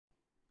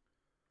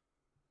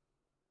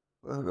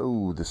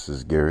Hello, this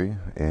is Gary,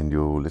 and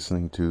you're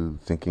listening to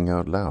Thinking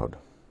Out Loud.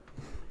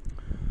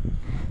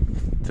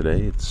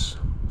 Today it's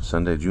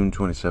Sunday, June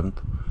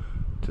 27th,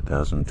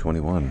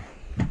 2021.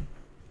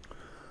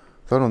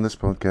 Thought on this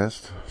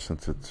podcast,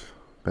 since it's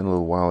been a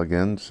little while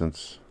again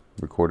since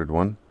recorded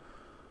one,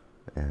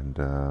 and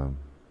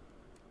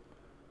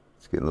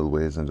it's getting a little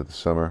ways into the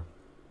summer,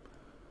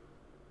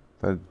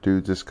 thought I'd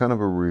do just kind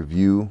of a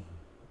review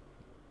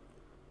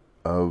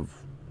of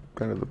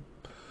kind of the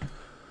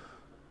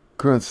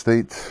current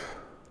state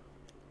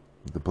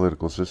of the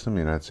political system in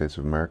the United States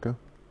of America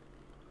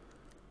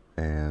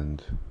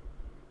and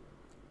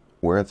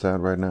where it's at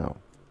right now.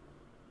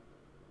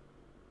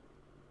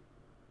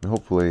 And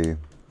hopefully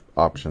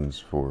options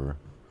for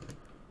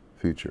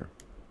future.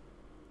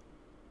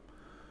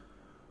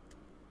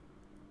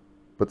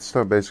 But to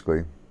start,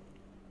 basically,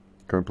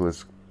 current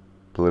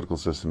political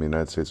system in the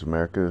United States of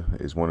America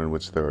is one in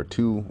which there are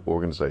two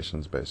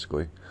organizations,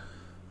 basically,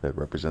 that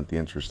represent the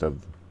interest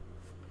of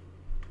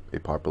a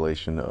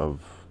population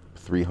of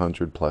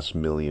 300 plus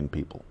million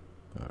people.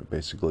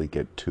 Basically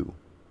get two.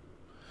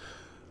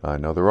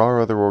 Now, there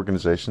are other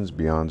organizations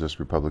beyond just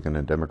Republican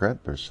and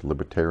Democrat. There's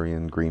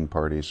Libertarian, Green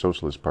Party,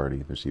 Socialist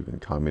Party. There's even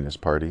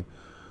Communist Party,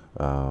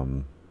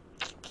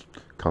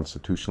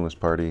 Constitutionalist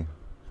Party,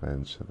 if I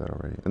hadn't said that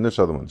already. And there's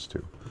other ones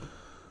too.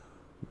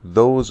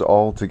 Those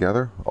all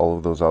together, all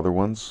of those other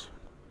ones,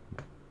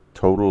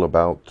 total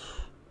about,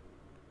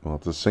 well,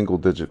 it's a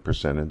single-digit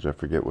percentage. I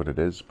forget what it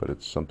is, but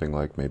it's something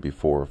like maybe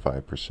 4 or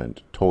 5%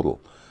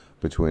 total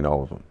between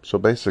all of them. So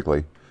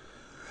basically,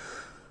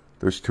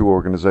 there's two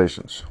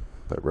organizations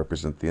that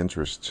represent the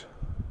interests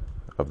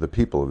of the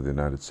people of the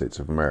United States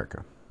of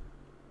America.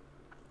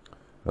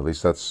 At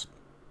least that's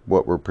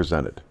what we're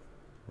presented.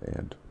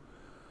 And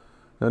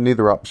now,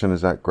 neither option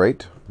is that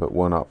great, but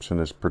one option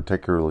is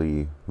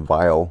particularly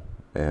vile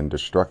and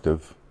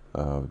destructive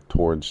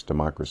towards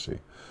democracy.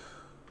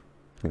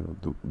 You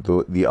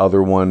know, the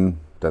other one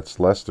that's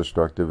less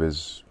destructive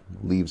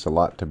leaves a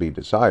lot to be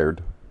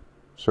desired,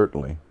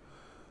 certainly.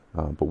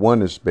 But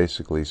one is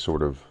basically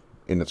sort of,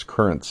 in its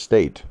current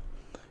state,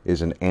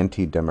 is an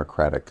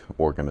anti-democratic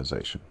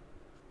organization.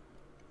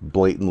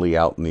 Blatantly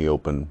out in the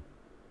open,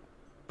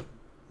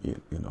 you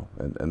know,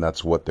 and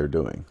that's what they're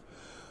doing.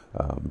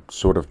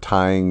 Sort of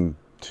tying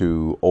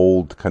to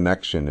old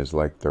connection is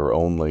like their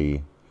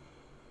only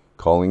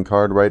calling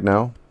card right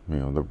now. You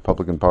know, the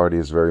Republican Party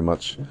is very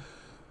much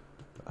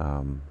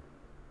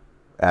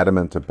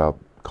adamant about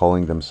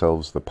calling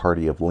themselves the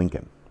Party of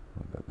Lincoln.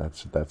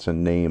 That's a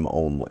name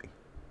only.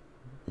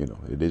 You know,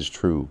 it is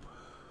true.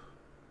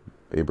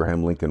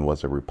 Abraham Lincoln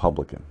was a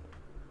Republican,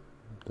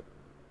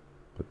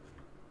 but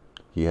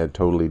he had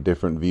totally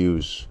different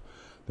views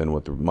than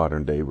what the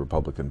modern day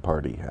Republican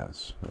Party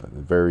has. A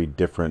very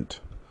different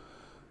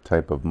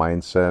type of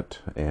mindset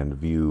and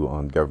view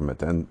on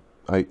government. And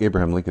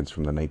Abraham Lincoln's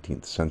from the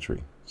 19th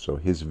century, so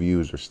his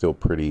views are still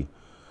pretty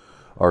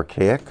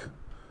archaic.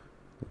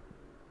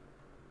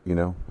 You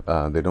know,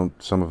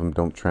 some of them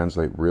don't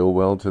translate real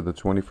well to the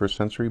 21st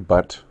century,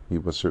 but he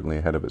was certainly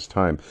ahead of his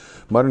time.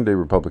 Modern day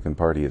Republican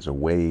Party is a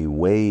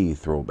way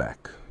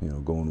throwback, you know,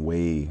 going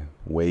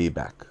way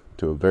back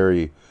to a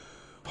very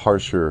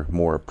harsher,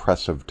 more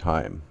oppressive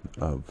time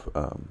of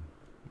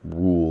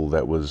rule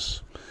that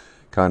was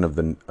kind of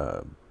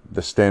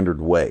the standard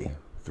way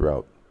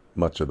throughout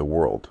much of the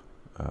world.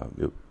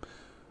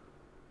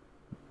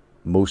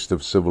 Most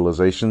of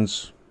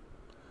civilizations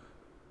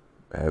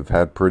have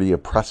had pretty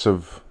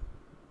oppressive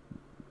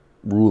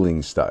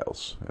ruling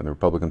styles, and the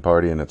Republican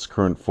Party in its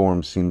current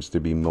form seems to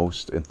be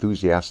most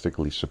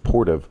enthusiastically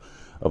supportive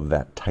of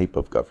that type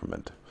of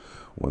government,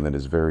 one that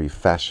is very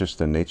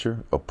fascist in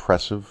nature,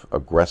 oppressive,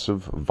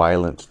 aggressive,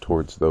 violent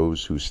towards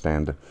those who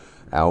stand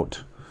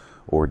out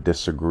or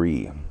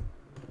disagree.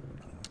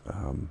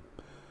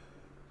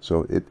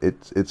 So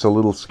it's a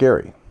little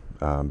scary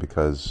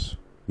because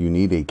you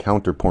need a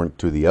counterpoint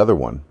to the other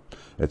one.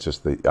 It's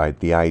just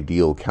the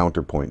ideal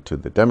counterpoint to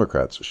the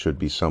Democrats should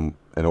be an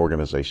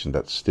organization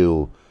that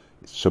still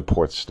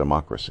supports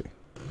democracy.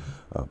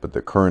 But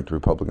the current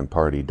Republican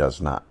Party does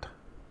not.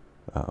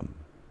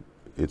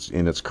 It's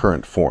in its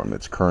current form,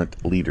 its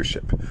current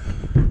leadership.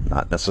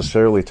 Not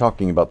necessarily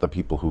talking about the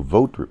people who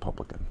vote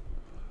Republican.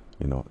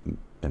 You know,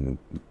 and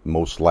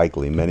most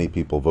likely many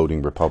people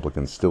voting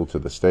Republican still to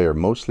this day are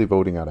mostly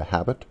voting out of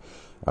habit,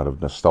 out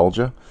of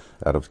nostalgia,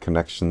 out of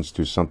connections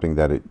to something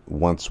that it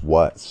once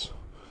was.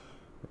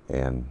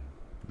 And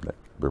the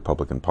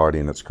Republican Party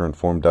in its current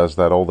form does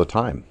that all the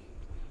time.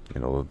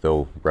 You know,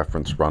 they'll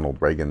reference Ronald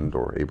Reagan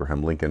or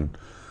Abraham Lincoln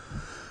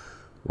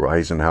or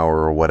Eisenhower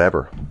or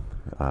whatever.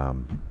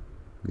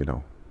 You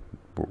know,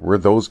 we're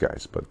those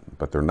guys,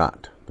 but they're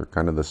not. They're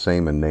kind of the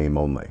same in name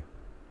only.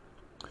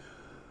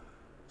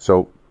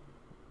 So,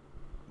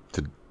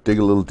 to dig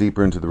a little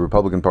deeper into the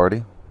Republican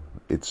Party,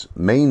 its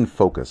main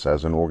focus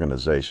as an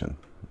organization,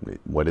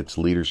 what its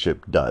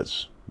leadership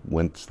does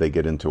once they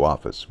get into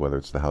office, whether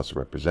it's the House of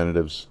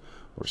Representatives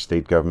or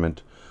state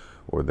government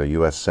or the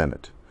U.S.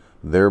 Senate,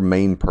 their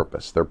main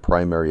purpose, their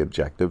primary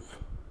objective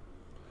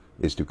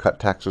is to cut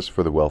taxes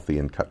for the wealthy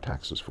and cut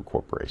taxes for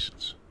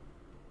corporations.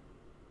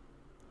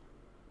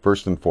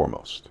 First and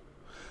foremost.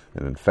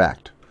 And in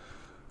fact,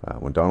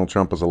 when Donald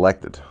Trump was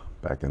elected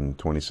back in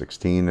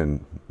 2016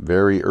 and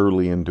very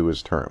early into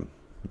his term,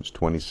 it was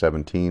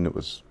 2017, it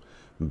was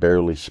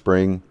barely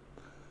spring,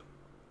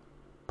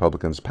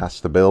 Republicans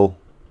passed the bill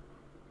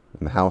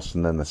in the House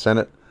and then the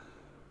Senate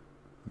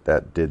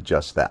that did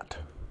just that.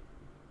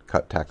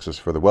 Cut taxes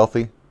for the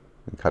wealthy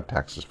and cut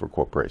taxes for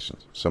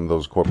corporations. Some of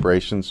those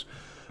corporations,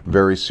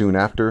 very soon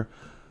after,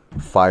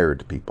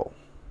 fired people.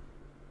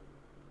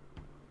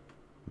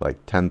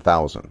 Like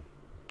 10,000.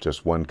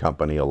 Just one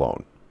company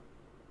alone.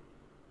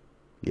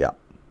 Yeah.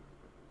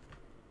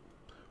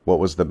 What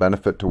was the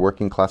benefit to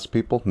working class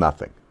people?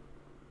 Nothing.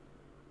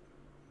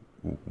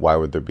 Why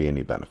would there be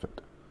any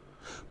benefit?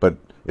 But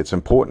it's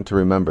important to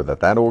remember that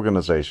that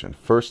organization,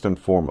 first and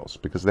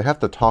foremost, because they have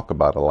to talk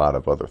about a lot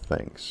of other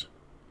things,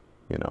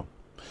 you know,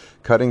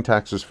 cutting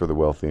taxes for the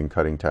wealthy and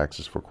cutting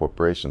taxes for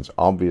corporations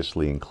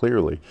obviously and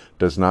clearly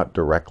does not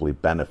directly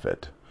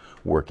benefit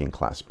working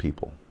class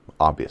people,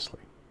 obviously.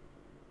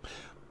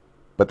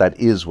 But that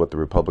is what the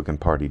Republican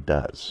Party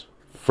does,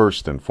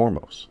 first and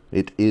foremost.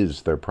 It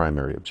is their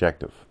primary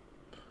objective.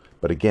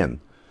 But again,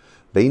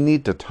 they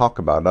need to talk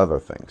about other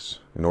things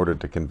in order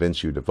to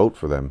convince you to vote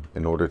for them,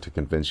 in order to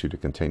convince you to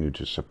continue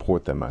to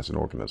support them as an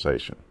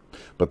organization.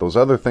 But those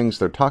other things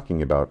they're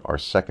talking about are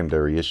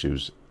secondary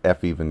issues,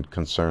 if even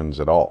concerns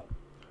at all.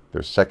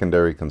 They're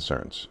secondary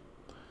concerns.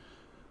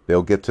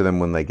 They'll get to them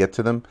when they get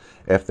to them,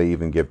 if they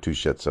even give two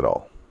shits at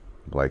all,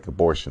 like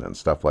abortion and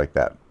stuff like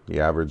that. The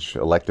average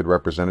elected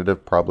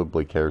representative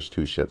probably cares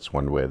two shits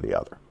one way or the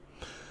other.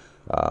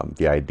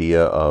 The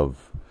idea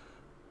of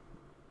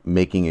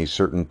making a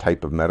certain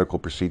type of medical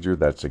procedure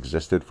that's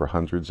existed for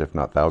hundreds, if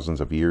not thousands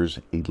of years,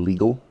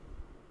 illegal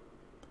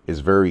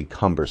is very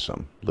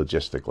cumbersome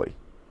logistically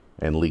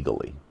and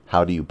legally.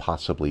 How do you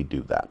possibly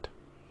do that?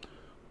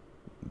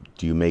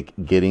 Do you make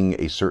getting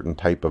a certain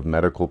type of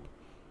medical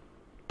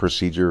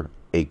procedure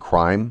a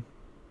crime?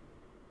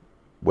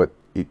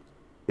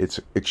 It's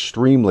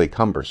extremely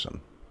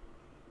cumbersome,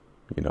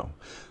 you know.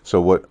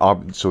 So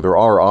there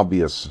are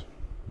obvious,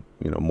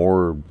 you know,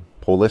 more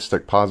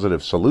holistic,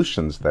 positive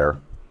solutions there.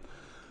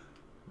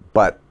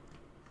 But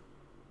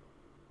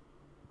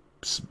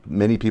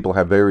many people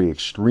have very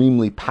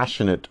extremely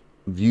passionate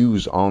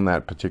views on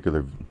that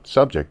particular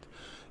subject.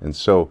 And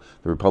so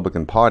the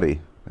Republican Party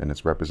and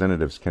its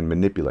representatives can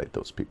manipulate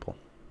those people.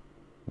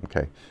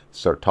 Okay?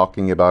 Start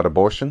talking about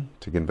abortion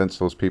to convince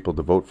those people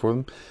to vote for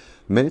them.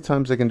 Many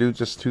times they can do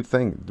just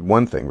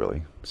one thing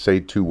really. Say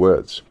two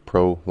words,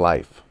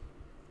 pro-life.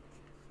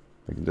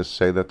 They can just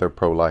say that they're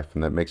pro-life,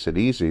 and that makes it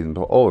easy. And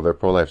oh, they're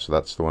pro-life, so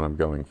that's the one I'm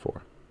going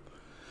for.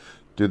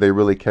 Do they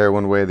really care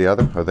one way or the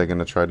other? Are they going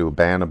to try to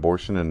ban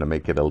abortion and to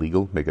make it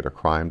illegal, make it a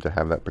crime to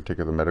have that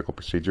particular medical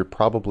procedure?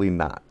 Probably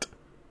not.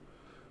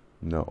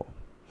 No.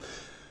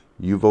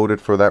 You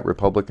voted for that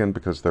Republican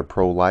because they're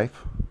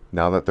pro-life.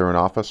 Now that they're in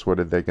office,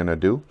 what are they going to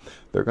do?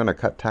 They're going to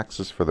cut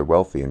taxes for the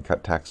wealthy and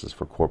cut taxes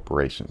for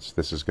corporations.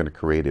 This is going to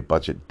create a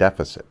budget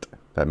deficit.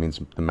 That means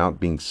the amount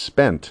being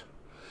spent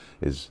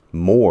is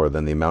more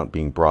than the amount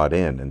being brought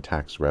in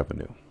tax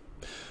revenue.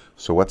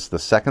 So what's the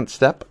second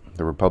step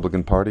the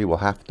Republican Party will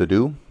have to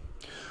do?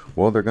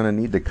 Well, they're going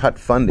to need to cut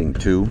funding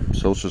to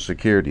Social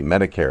Security,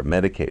 Medicare,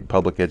 Medicaid,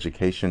 public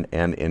education,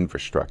 and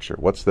infrastructure.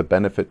 What's the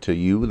benefit to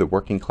you, the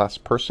working class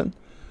person?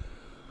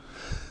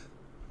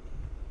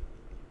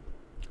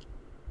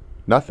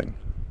 Nothing.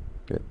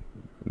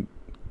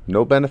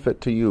 No benefit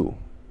to you.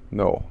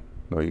 No,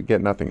 you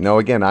get nothing. Now,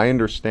 again, I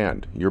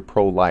understand. You're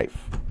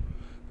pro-life.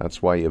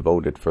 That's why you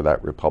voted for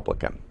that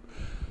Republican.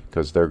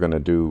 Because they're going to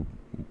do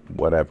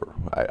whatever.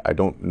 I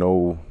don't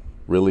know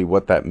really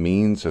what that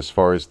means as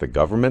far as the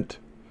government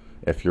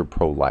if you're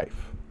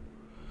pro-life.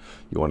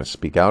 You want to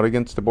speak out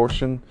against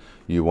abortion.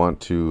 You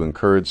want to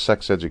encourage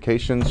sex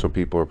education so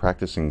people are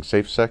practicing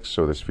safe sex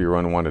so there's fewer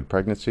unwanted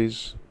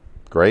pregnancies.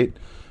 Great.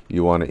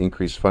 You want to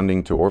increase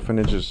funding to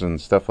orphanages and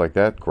stuff like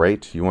that.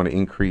 Great. You want to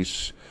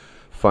increase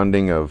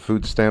funding of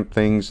food stamp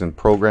things and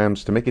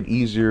programs to make it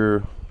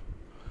easier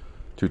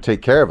to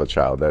take care of a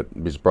child that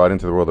is brought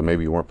into the world that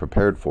maybe you weren't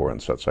prepared for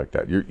and such like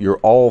that. You're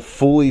all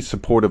fully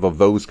supportive of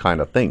those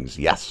kind of things.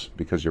 Yes,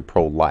 because you're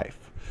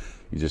pro-life.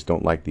 You just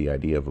don't like the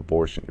idea of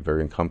abortion. You're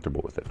very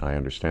uncomfortable with it. I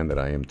understand that.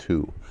 I am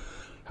too.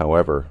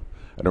 However,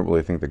 I don't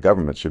really think the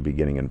government should be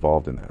getting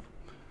involved in that.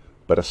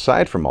 But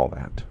aside from all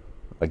that,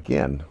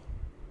 again,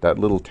 that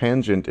little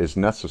tangent is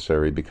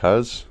necessary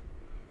because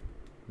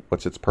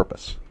what's its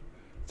purpose?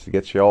 It's to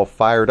get you all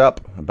fired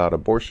up about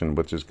abortion,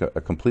 which is a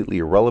completely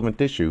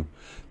irrelevant issue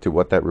to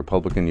what that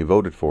Republican you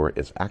voted for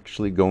is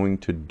actually going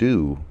to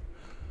do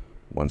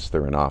once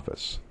they're in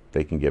office.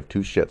 They can give two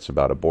shits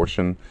about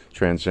abortion,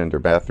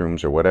 transgender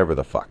bathrooms, or whatever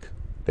the fuck.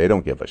 They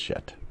don't give a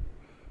shit.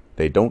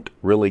 They don't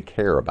really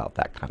care about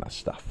that kind of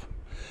stuff.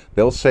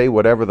 They'll say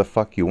whatever the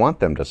fuck you want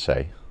them to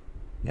say.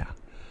 Yeah.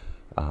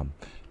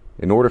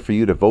 In order for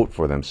you to vote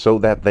for them so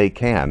that they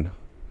can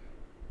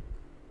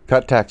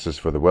Cut taxes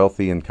for the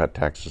wealthy and cut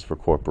taxes for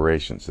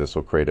corporations. This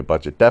will create a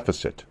budget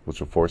deficit, which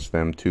will force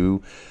them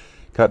to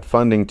cut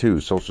funding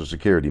to Social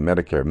Security,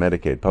 Medicare,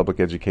 Medicaid,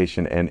 public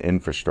education, and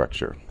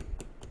infrastructure.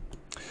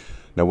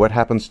 Now, what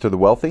happens to the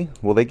wealthy?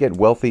 Well, they get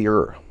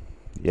wealthier.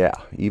 Yeah,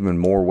 even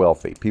more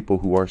wealthy. People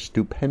who are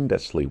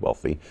stupendously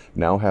wealthy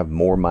now have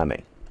more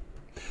money.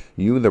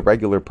 You, the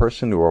regular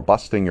person who are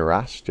busting your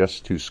ass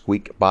just to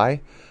squeak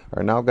by,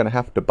 are now going to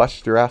have to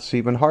bust your ass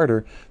even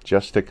harder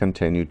just to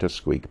continue to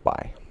squeak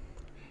by.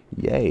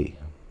 Yay.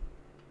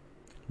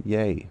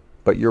 Yay.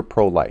 But you're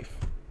pro-life,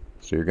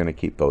 so you're going to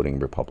keep voting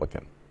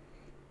Republican.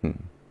 It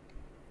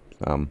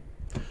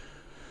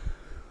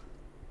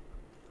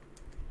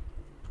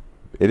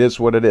is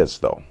what it is,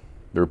 though.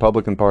 The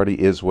Republican Party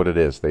is what it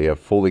is. They have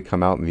fully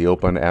come out in the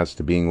open as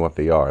to being what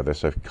they are.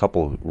 There's a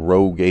couple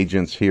rogue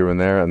agents here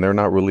and there, and they're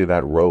not really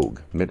that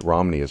rogue. Mitt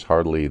Romney is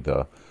hardly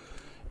the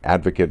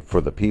advocate for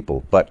the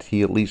people, but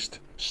he at least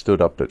stood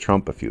up to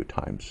Trump a few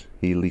times.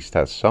 He at least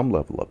has some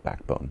level of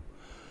backbone.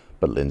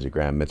 But Lindsey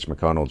Graham, Mitch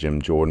McConnell,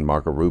 Jim Jordan,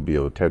 Marco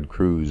Rubio, Ted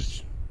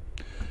Cruz,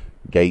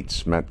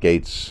 Gates, Matt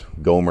Gaetz,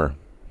 Gomer,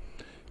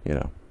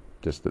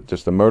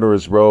 just a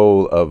murderer's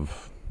row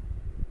of,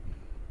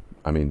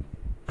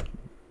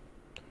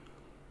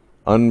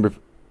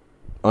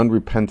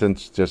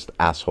 unrepentant, just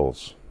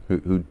assholes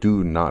who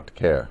do not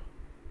care.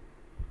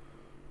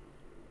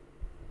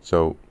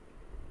 So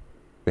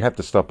we have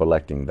to stop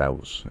electing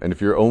those. And if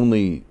your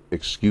only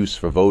excuse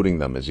for voting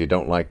them is you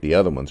don't like the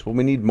other ones, well,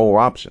 we need more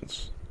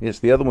options. Yes,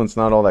 the other one's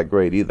not all that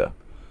great either.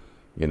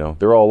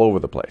 They're all over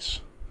the place.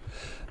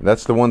 And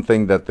that's the one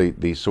thing that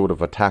the sort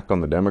of attack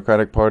on the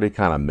Democratic Party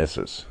kind of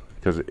misses,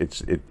 because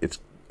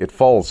it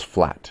falls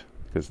flat.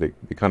 Because they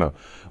kind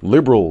of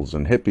liberals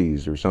and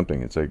hippies or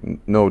something. It's like,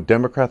 no,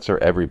 Democrats are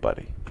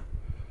everybody.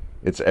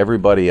 It's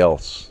everybody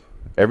else.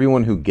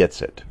 Everyone who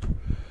gets it.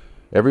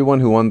 Everyone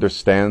who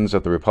understands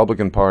that the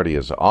Republican Party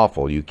is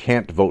awful. You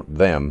can't vote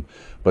them,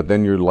 but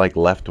then you're like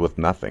left with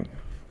nothing.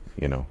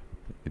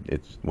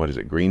 It's, what is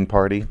it, Green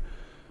Party? I'm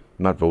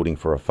not voting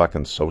for a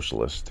fucking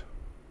socialist.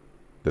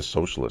 The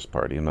Socialist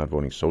Party. I'm not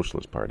voting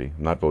Socialist Party.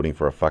 I'm not voting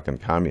for a fucking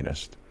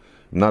communist.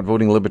 I'm not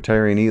voting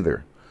Libertarian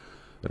either.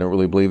 I don't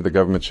really believe the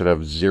government should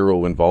have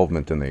zero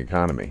involvement in the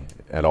economy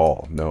at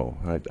all. No,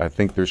 I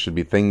think there should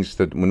be things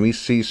that when we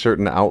see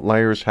certain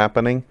outliers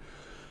happening,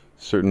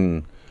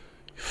 certain,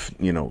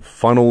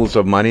 funnels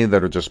of money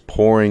that are just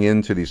pouring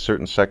into these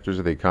certain sectors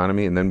of the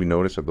economy, and then we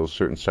notice that those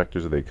certain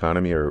sectors of the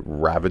economy are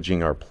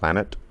ravaging our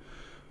planet.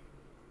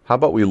 How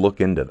about we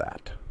look into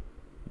that?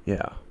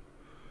 Yeah.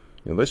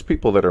 There's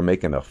people that are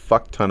making a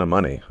fuck ton of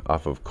money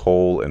off of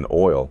coal and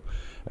oil,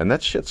 and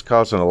that shit's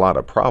causing a lot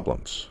of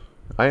problems.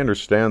 I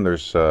understand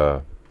there's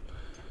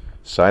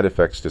side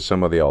effects to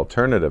some of the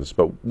alternatives,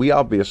 but we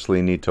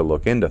obviously need to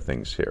look into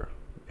things here.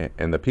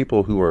 And the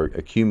people who are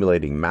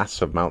accumulating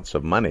massive amounts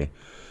of money,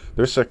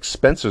 there's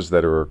expenses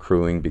that are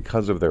accruing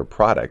because of their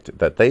product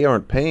that they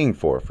aren't paying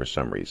for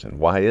some reason.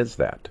 Why is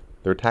that?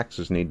 Their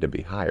taxes need to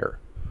be higher.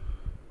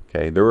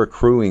 Okay, they're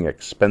accruing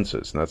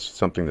expenses, and that's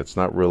something that's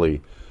not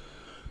really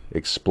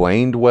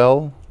explained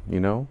well,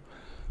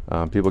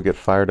 People get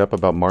fired up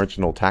about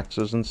marginal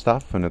taxes and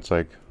stuff, and it's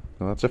like,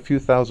 well, that's a few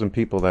thousand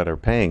people that are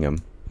paying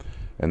them,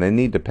 and they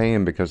need to pay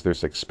them because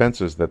there's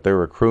expenses that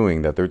they're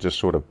accruing that they're just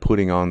sort of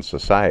putting on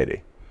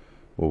society.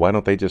 Well, why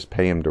don't they just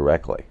pay them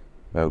directly?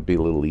 That would be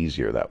a little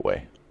easier that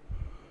way.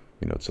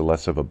 It's a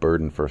less of a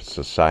burden for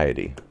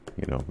society.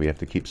 We have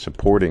to keep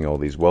supporting all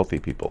these wealthy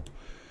people,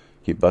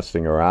 keep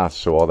busting our ass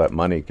so all that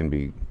money can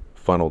be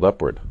funneled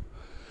upward.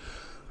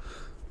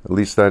 At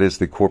least that is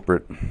the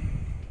corporate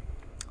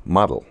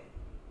model.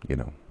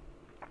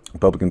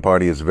 Republican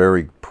Party is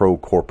very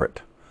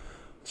pro-corporate.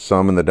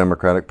 Some in the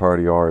Democratic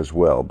Party are as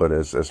well, but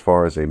as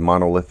far as a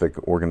monolithic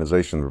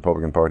organization, the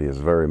Republican Party is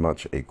very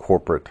much a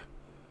corporate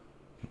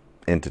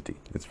entity.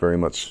 It's very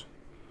much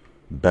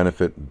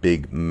benefit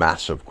big,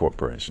 massive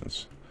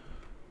corporations,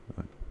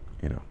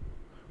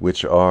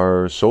 which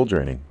are soul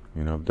draining.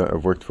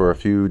 I've worked for a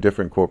few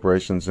different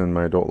corporations in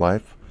my adult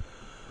life,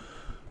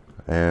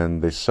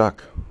 and they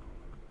suck.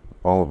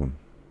 All of them.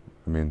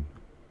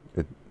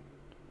 It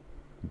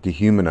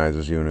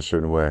dehumanizes you in a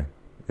certain way.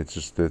 I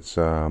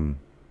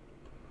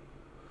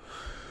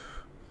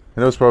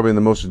know it's probably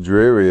the most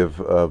dreary of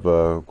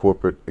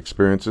corporate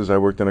experiences. I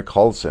worked in a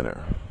call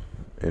center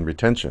in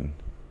retention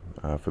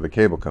for the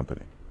cable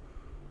company.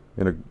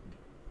 In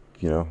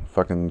a,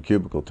 fucking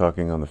cubicle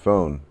talking on the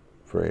phone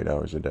for 8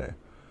 hours a day.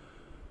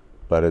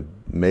 But it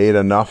made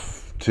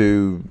enough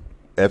to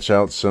etch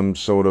out some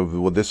sort of,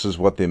 well, this is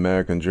what the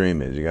American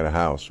dream is. You got a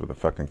house with a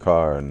fucking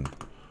car and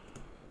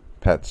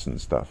pets and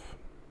stuff.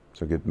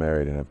 So get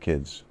married and have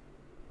kids.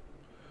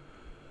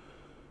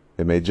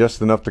 It made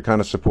just enough to kind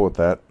of support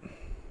that.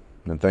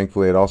 And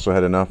thankfully it also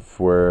had enough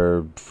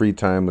where free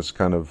time was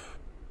kind of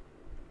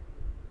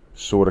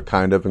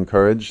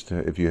encouraged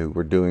if you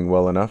were doing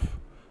well enough.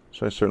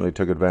 So I certainly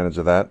took advantage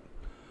of that.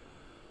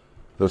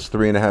 Those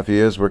 3.5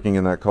 years working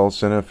in that call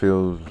center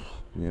feels,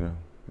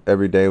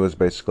 every day was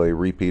basically a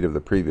repeat of the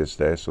previous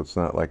day, so it's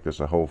not like there's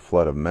a whole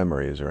flood of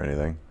memories or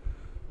anything.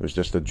 It was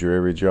just a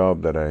dreary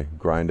job that I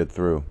grinded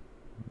through.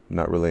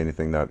 Not really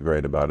anything that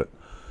great about it.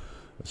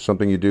 It's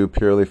something you do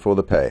purely for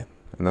the pay,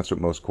 and that's what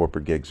most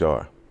corporate gigs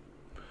are.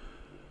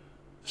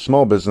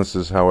 Small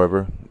businesses,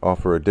 however,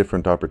 offer a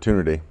different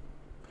opportunity,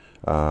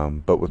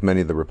 but with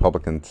many of the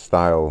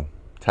Republican-style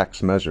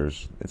tax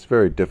measures, it's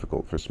very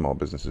difficult for small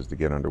businesses to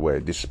get underway,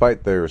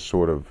 despite their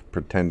sort of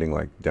pretending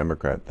like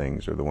Democrat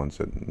things are the ones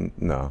that,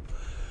 no.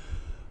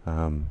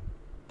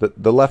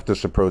 The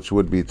leftist approach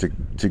would be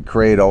to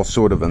create all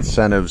sort of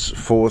incentives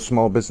for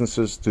small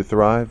businesses to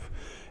thrive,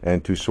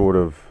 and to sort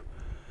of,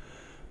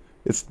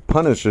 it's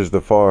punish is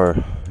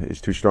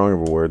too strong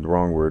of a word, the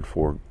wrong word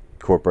for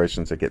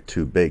corporations that get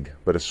too big,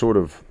 but a sort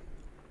of,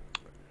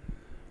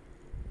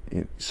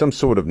 some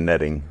sort of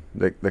netting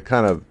that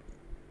kind of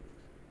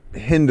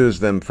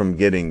hinders them from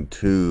getting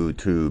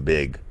too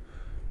big.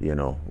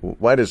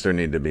 Why does there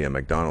need to be a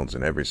McDonald's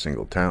in every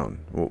single town?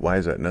 Why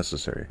is that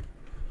necessary?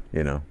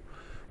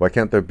 Why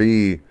can't there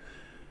be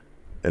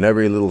in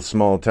every little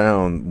small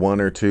town 1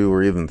 or 2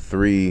 or even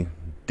 3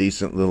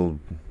 decent little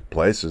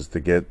places to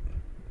get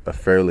a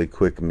fairly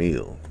quick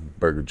meal,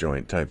 burger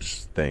joint type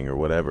thing or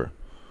whatever?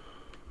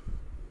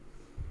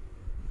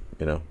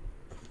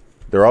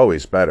 They're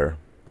always better.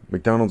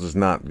 McDonald's is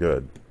not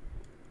good.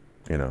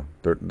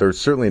 They're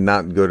certainly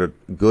not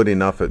good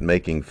enough at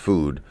making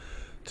food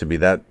to be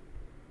that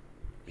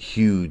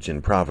huge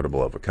and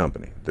profitable of a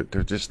company.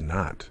 They're just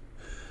not.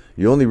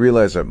 You only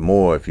realize that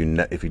more if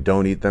you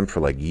don't eat them for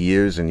like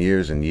years and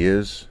years and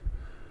years.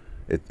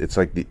 It's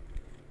like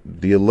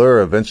the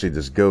allure eventually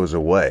just goes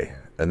away,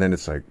 and then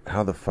it's like,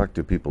 how the fuck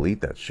do people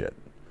eat that shit?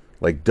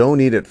 Like, don't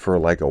eat it for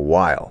like a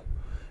while,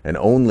 and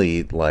only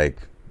eat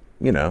like,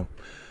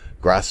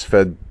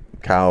 grass-fed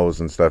cows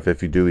and stuff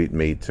if you do eat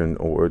meat,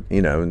 or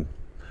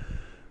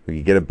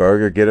you get a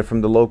burger, get it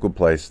from the local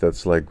place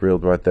that's like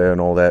grilled right there and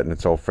all that, and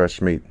it's all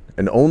fresh meat,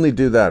 and only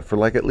do that for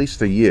like at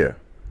least a year.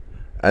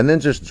 And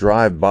then just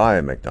drive by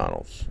a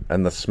McDonald's,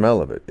 and the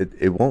smell of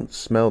it won't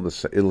smell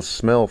it'll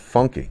smell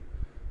funky.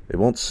 It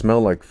won't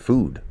smell like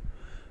food.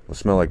 It'll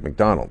smell like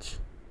McDonald's.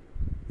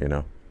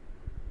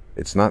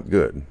 It's not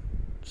good.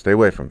 Stay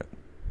away from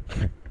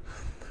it.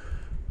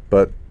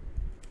 But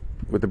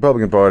with the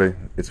Republican Party,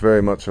 it's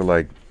very much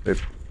like they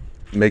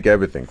make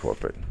everything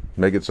corporate.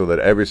 Make it so that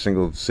every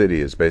single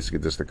city is basically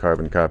just a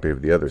carbon copy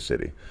of the other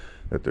city.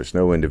 That there's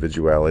no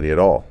individuality at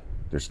all.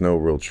 There's no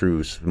real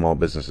true small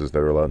businesses that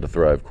are allowed to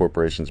thrive.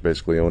 Corporations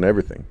basically own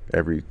everything.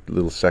 Every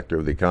little sector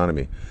of the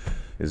economy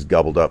is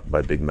gobbled up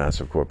by big,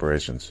 massive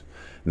corporations.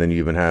 And then you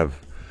even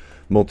have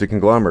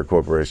multi-conglomerate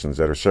corporations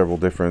that are several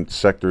different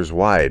sectors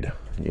wide,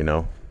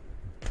 and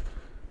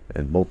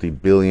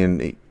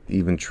multi-billion,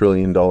 even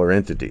trillion-dollar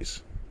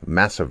entities.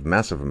 Massive,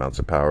 massive amounts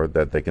of power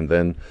that they can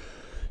then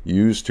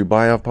use to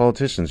buy off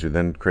politicians who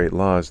then create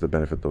laws that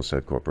benefit those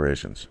said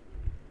corporations.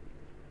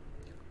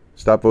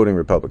 Stop voting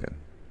Republican.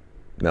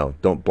 No,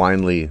 don't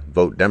blindly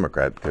vote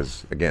Democrat,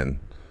 because, again,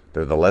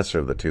 they're the lesser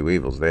of the two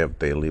evils.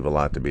 They leave a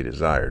lot to be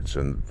desired.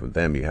 So for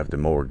them, you have to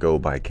more go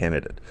by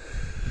candidate.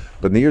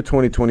 But in the year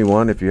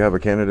 2021, if you have a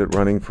candidate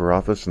running for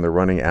office and they're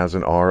running as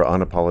an R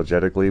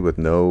unapologetically with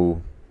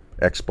no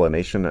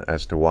explanation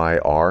as to why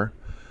R,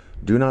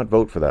 do not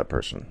vote for that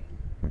person.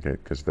 Okay,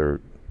 because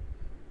they're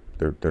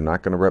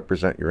not going to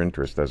represent your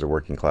interest as a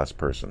working class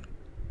person.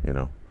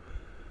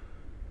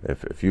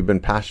 If you've been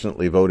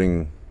passionately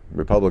voting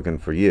Republican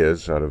for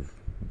years out of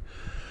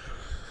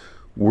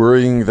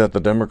worrying that the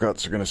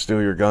Democrats are going to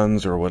steal your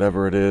guns or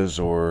whatever it is,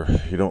 or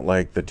you don't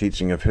like the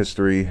teaching of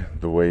history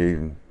the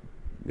way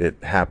it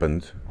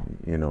happened,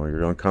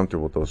 you're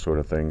uncomfortable with those sort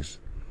of things,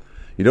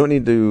 you don't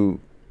need to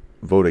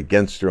vote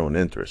against your own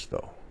interest,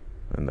 though.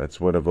 And that's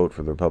what a vote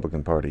for the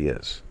Republican Party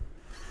is.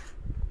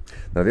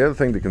 Now, the other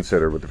thing to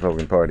consider with the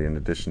Republican Party, in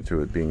addition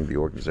to it being the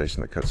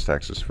organization that cuts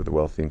taxes for the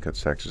wealthy and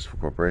cuts taxes for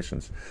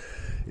corporations,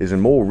 is in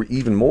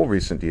even more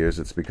recent years,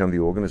 it's become the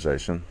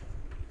organization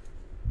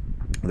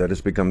that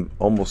has become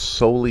almost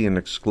solely and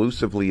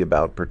exclusively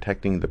about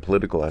protecting the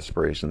political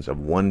aspirations of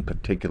one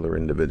particular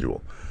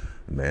individual,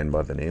 a man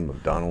by the name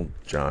of Donald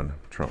John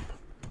Trump.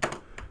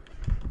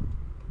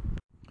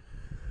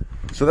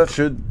 So that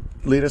should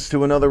lead us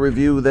to another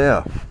review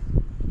there.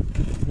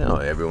 Now,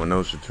 everyone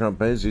knows who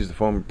Trump is. He's the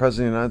former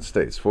President of the United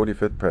States,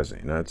 45th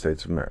President of the United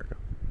States of America.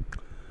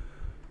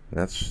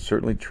 That's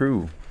certainly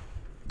true.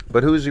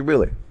 But who is he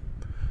really?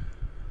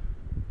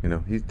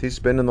 He's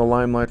been in the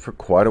limelight for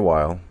quite a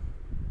while.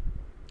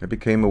 I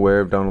became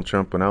aware of Donald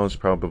Trump when I was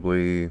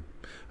probably,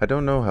 I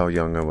don't know how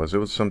young I was. It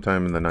was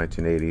sometime in the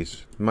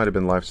 1980s. It might have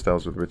been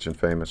Lifestyles with Rich and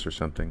Famous or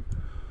something,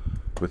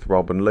 with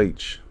Robin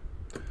Leach.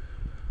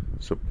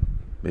 So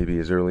maybe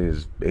as early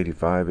as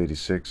 85,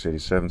 86,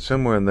 87,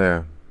 somewhere in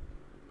there.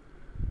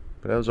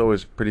 But I was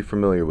always pretty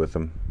familiar with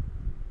him.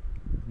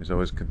 I was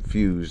always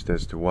confused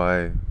as to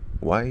why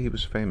he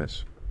was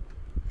famous.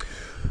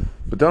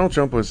 But Donald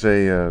Trump was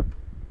a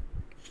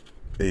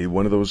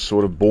one of those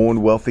sort of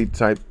born wealthy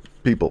type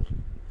people.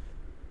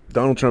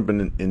 Donald Trump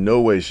in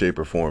no way, shape,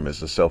 or form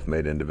is a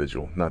self-made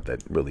individual. Not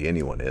that really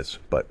anyone is,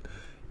 but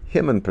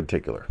him in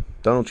particular.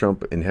 Donald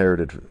Trump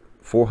inherited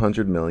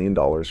 $400 million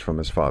from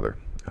his father.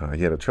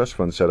 He had a trust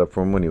fund set up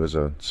for him when he was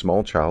a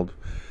small child.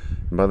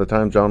 And by the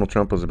time Donald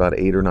Trump was about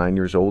 8 or 9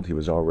 years old, he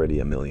was already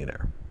a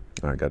millionaire.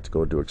 I got to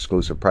go to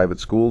exclusive private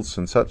schools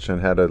and such, and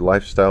had a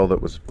lifestyle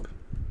that was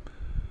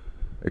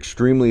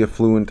extremely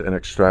affluent and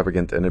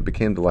extravagant, and it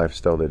became the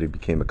lifestyle that he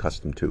became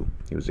accustomed to.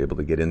 He was able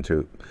to get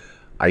into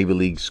Ivy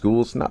League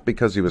schools, not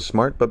because he was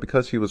smart, but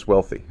because he was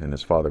wealthy, and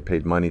his father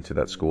paid money to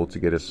that school to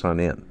get his son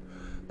in.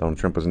 Donald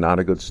Trump was not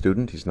a good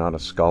student. He's not a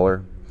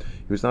scholar.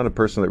 He was not a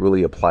person that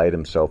really applied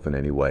himself in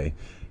any way.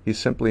 He's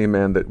simply a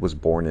man that was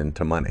born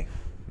into money,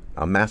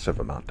 a massive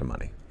amount of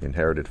money. He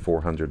inherited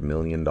 $400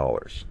 million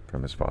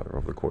from his father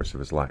over the course of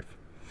his life.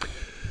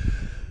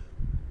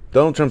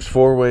 Donald Trump's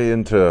foray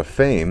into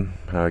fame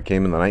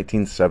came in the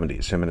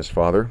 1970s. Him and his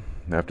father.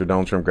 After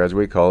Donald Trump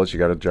graduated college, he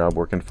got a job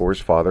working for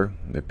his father.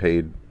 They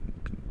paid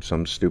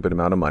some stupid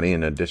amount of money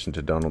in addition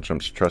to Donald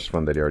Trump's trust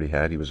fund that he already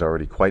had. He was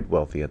already quite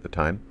wealthy at the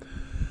time.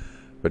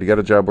 But he got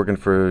a job working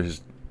for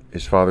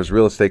his father's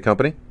real estate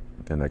company,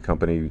 and that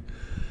company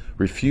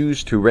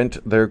refused to rent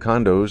their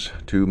condos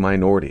to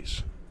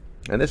minorities.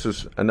 And this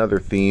is another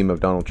theme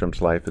of Donald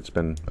Trump's life. It's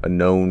been a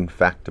known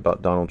fact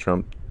about Donald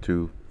Trump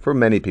for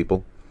many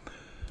people.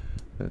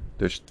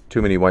 There's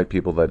too many white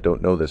people that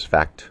don't know this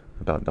fact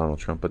about Donald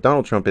Trump. But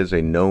Donald Trump is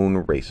a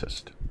known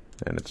racist.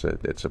 And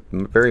it's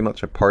very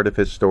much a part of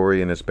his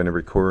story, and it's been a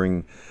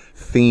recurring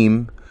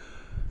theme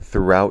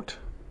throughout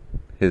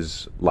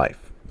his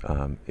life.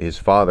 His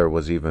father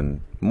was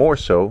even more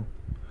so.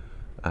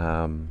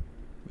 And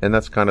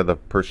that's kind of the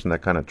person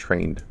that kind of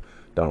trained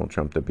Donald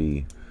Trump to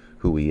be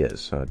who he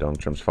is. Donald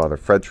Trump's father,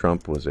 Fred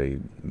Trump, was a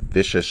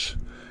vicious,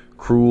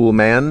 cruel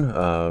man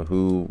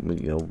who,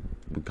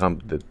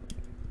 the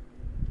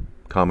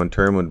common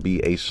term would be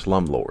a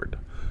slumlord,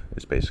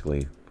 is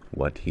basically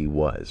what he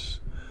was.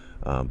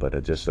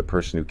 But just a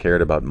person who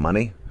cared about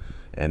money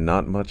and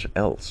not much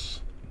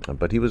else.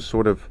 But he was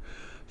sort of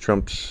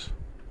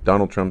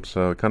Donald Trump's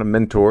kind of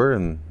mentor,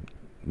 and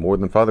more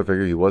than father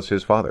figure, he was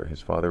his father.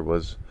 His father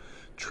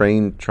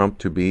trained Trump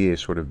to be a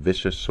sort of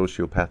vicious,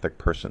 sociopathic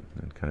person,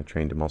 and kind of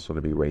trained him also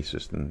to be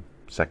racist and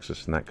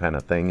sexist and that kind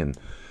of thing. And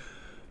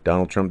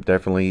Donald Trump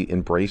definitely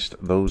embraced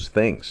those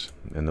things,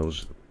 and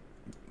those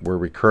were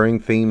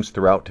recurring themes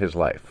throughout his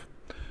life,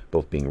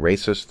 both being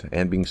racist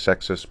and being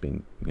sexist,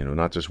 being,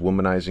 not just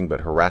womanizing,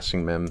 but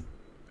harassing men,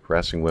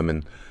 harassing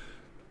women.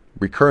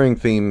 Recurring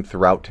theme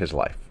throughout his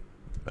life.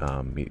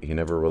 He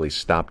never really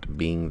stopped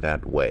being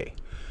that way.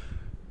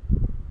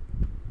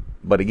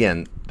 But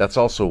again, that's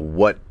also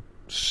what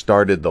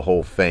started the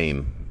whole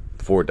fame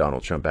for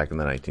Donald Trump back in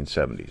the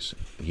 1970s.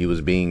 He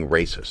was being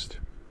racist,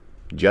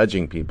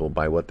 judging people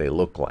by what they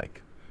look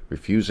like,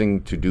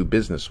 refusing to do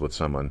business with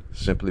someone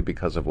simply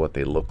because of what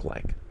they look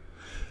like.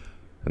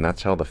 And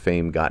that's how the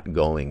fame got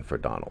going for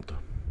Donald.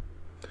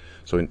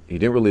 So he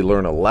didn't really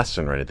learn a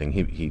lesson or anything.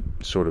 He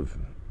sort of,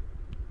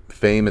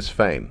 fame is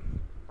fame.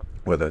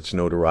 Whether it's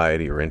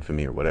notoriety or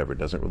infamy or whatever, it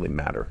doesn't really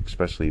matter,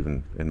 especially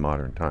even in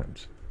modern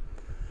times.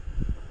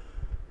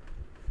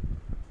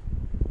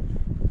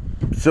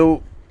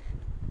 So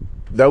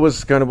that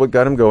was kind of what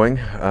got him going.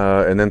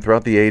 And then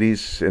throughout the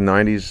 80s and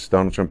 90s,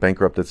 Donald Trump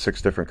bankrupted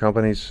 6 different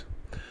companies.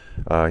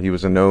 He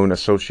was a known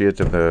associate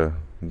of the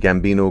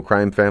Gambino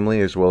crime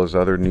family, as well as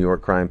other New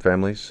York crime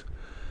families.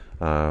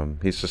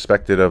 He's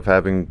suspected of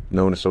having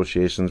known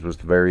associations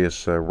with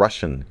various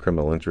Russian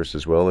criminal interests,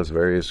 as well as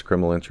various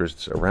criminal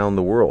interests around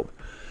the world.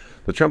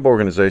 The Trump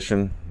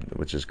Organization,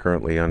 which is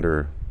currently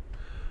under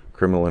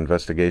criminal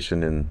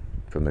investigation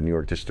from the New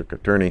York District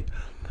Attorney,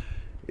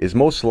 is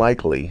most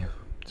likely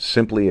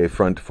simply a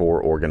front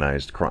for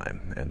organized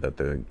crime, and that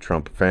the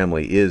Trump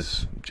family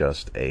is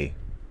just a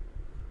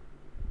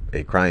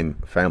crime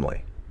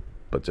family,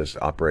 but just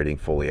operating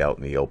fully out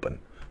in the open.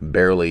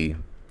 Barely,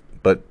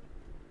 but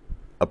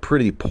a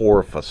pretty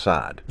poor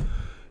facade.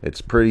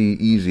 It's pretty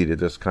easy to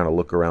just kind of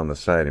look around the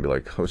side and be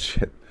like, oh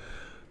shit,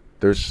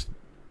 there's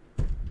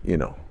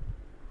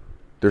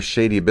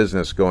shady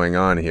business going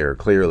on here,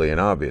 clearly and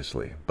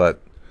obviously.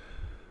 But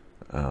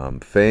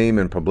fame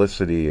and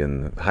publicity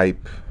and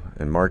hype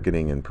and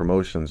marketing and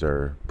promotions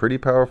are pretty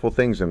powerful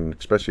things, and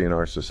especially in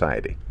our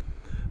society.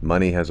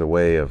 Money has a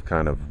way of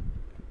kind of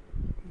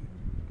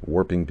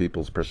warping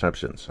people's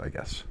perceptions, I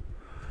guess.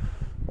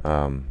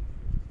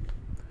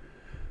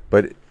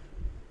 But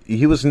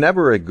he was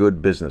never a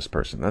good business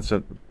person. That's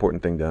an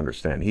important thing to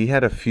understand. He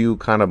had a few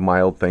kind of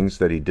mild things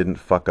that he didn't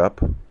fuck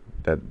up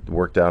that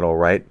worked out all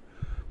right,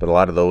 but a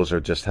lot of those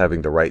are just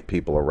having the right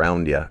people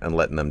around you and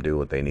letting them do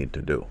what they need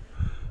to do,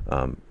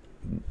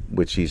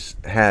 which he's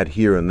had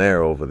here and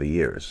there over the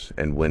years.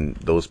 And when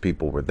those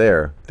people were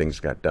there, things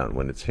got done.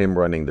 When it's him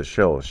running the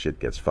show, shit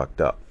gets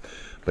fucked up.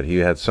 But he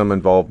had some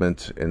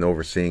involvement in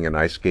overseeing an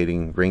ice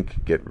skating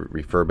rink get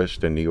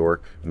refurbished in New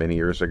York many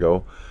years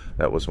ago.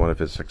 That was one of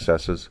his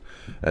successes.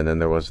 And then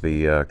there was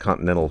the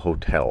Continental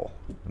Hotel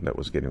that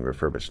was getting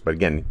refurbished. But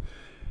again,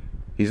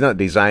 he's not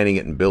designing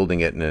it and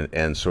building it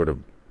and sort of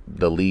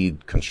the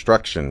lead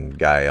construction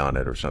guy on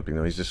it or something.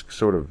 No, he's just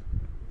sort of,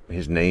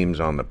 his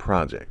name's on the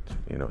project.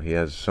 He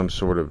has some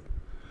sort of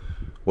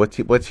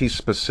what's he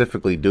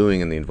specifically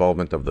doing in the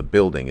involvement of the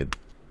building,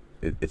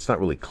 it's not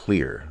really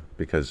clear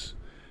because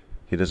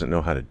he doesn't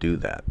know how to do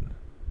that.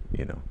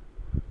 You know,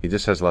 he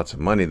just has lots of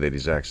money that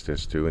he's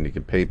access to, and he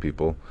can pay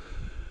people.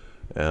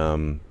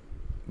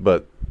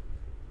 But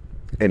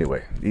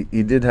anyway,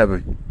 he did have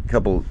a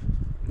couple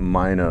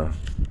minor,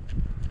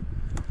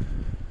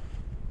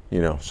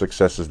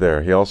 successes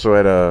there. He also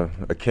had a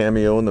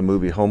cameo in the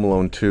movie Home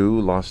Alone 2,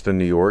 Lost in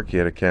New York. He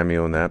had a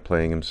cameo in that,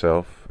 playing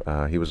himself.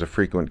 He was a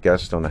frequent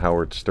guest on the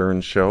Howard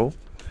Stern Show,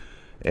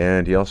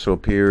 and he also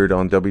appeared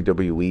on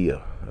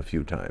WWE a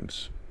few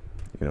times.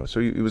 So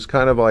he was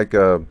kind of like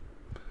a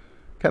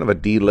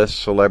D-list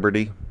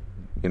celebrity.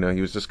 He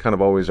was just kind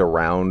of always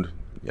around.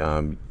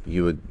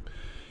 He would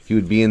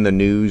be in the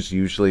news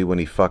usually when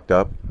he fucked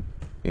up.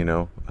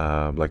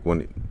 Like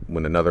when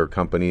another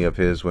company of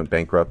his went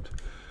bankrupt.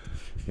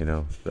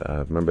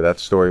 Remember that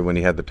story when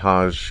he had the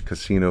Taj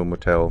Casino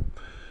Motel?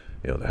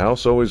 The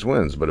house always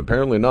wins, but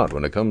apparently not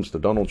when it comes to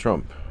Donald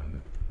Trump.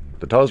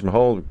 The Taj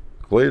Mahal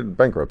declared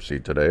bankruptcy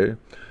today.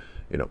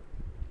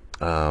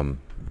 But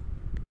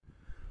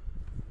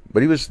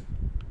he was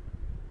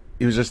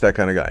just that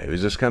kind of guy. He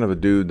was just kind of a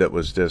dude that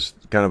was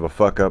just kind of a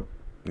fuck up,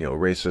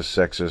 racist,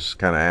 sexist,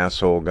 kind of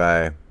asshole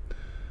guy.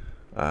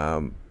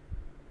 That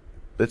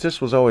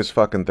just was always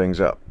fucking things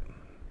up.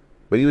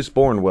 But he was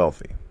born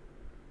wealthy.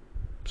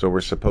 So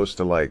we're supposed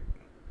to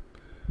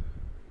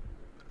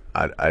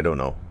I don't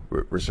know.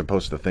 We're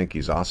supposed to think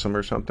he's awesome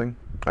or something.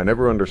 I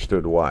never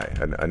understood why.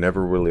 I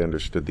never really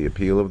understood the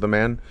appeal of the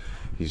man.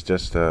 He's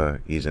just,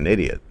 he's an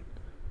idiot,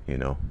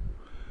 and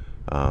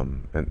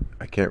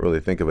I can't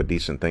really think of a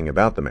decent thing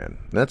about the man.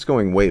 And that's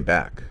going way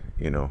back,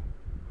 He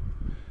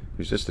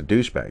was just a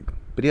douchebag.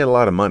 But he had a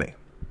lot of money,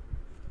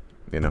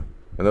 and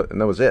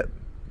that was it,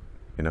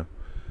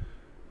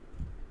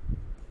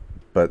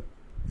 But,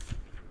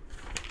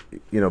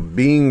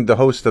 being the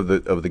host of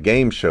the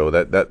game show,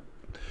 that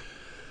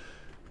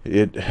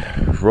it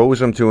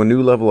rose him to a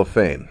new level of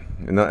fame.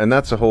 And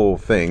that's the whole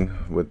thing,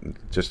 with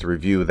just to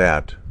review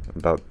that,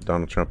 about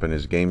Donald Trump and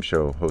his game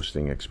show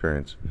hosting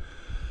experience.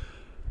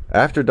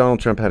 After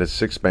Donald Trump had his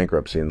sixth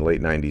bankruptcy in the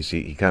late 90s,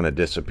 he kind of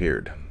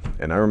disappeared.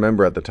 And I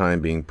remember at the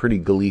time being pretty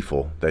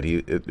gleeful that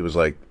it was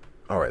like,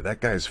 all right,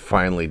 that guy's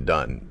finally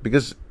done.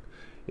 Because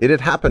it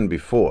had happened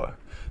before.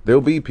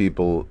 There'll be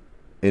people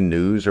in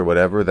news or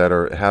whatever that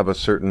have a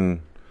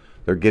certain,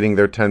 they're getting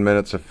their 10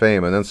 minutes of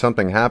fame, and then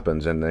something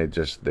happens and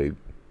they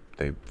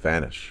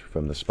vanish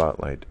from the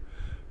spotlight,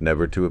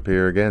 never to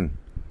appear again.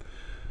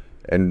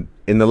 And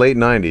in the late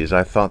 90s,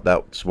 I thought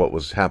that's what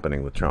was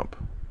happening with Trump.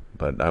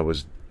 But I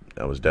was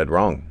dead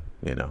wrong,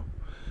 He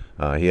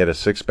had a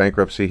sixth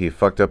bankruptcy. He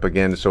fucked up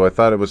again. So I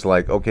thought it was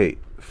like, okay,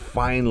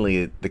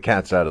 finally the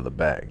cat's out of the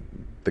bag.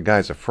 The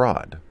guy's a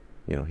fraud.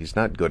 He's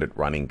not good at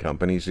running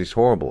companies. He's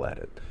horrible at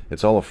it.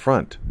 It's all a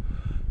front,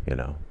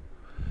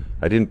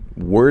 I didn't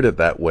word it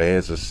that way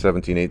as a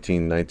 17,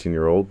 18,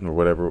 19-year-old or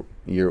whatever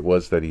year it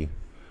was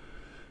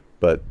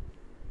but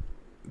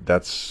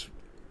I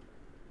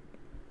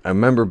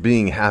remember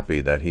being happy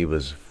that he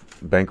was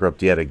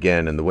bankrupt yet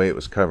again, and the way it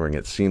was covering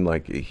it seemed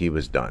like he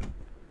was done.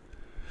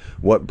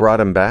 What brought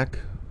him back?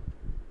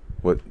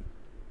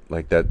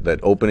 Like that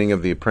opening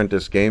of the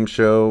Apprentice game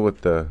show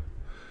with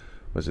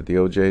was it the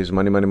OJ's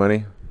Money, Money,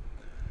 Money?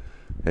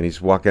 And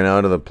he's walking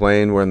out of the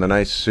plane wearing the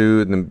nice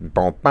suit, and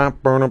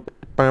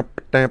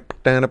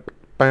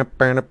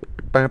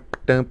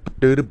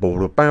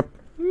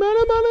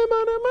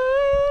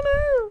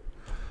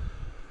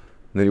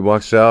then he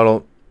walks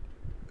out.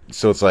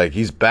 So it's like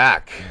he's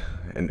back,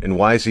 and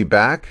why is he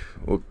back?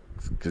 Well,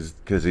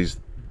 because he's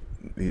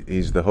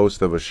the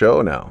host of a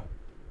show now.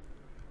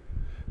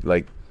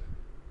 Like,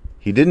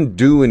 he didn't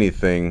do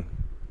anything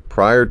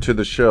prior to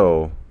the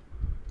show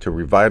to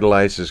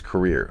revitalize his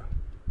career.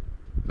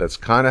 That's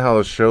kind of how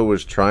the show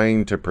was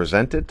trying to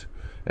present it,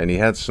 and he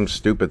had some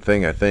stupid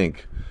thing, I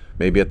think,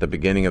 maybe at the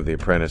beginning of The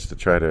Apprentice, to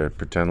try to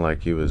pretend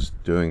like he was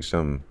doing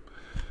some,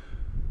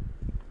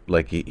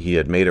 like he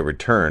had made a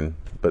return.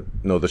 But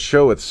no, the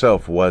show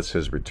itself was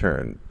his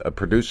return. A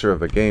producer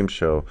of a game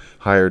show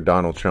hired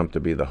Donald Trump to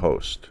be the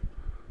host.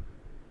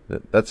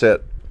 That's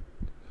it.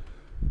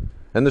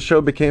 And the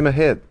show became a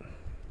hit.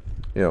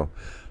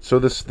 So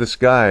this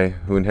guy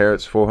who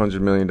inherits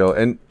 $400 million,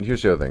 and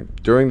here's the other thing.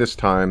 During this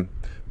time,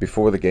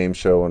 before the game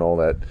show and all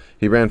that,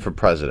 he ran for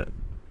president.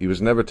 He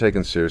was never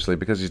taken seriously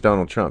because he's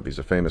Donald Trump. He's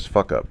a famous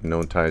fuck-up,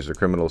 known ties to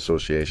criminal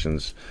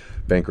associations,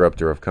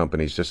 bankrupter of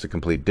companies, just a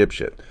complete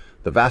dipshit.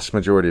 The vast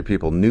majority of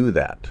people knew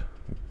that,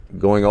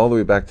 going all the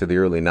way back to the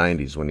early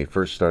 90s when he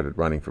first started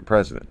running for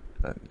president.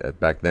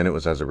 Back then it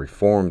was as a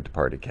Reformed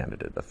Party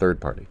candidate, a third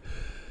party.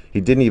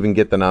 He didn't even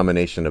get the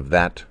nomination of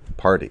that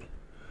party.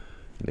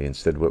 They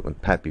instead went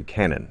with Pat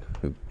Buchanan,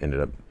 who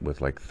ended up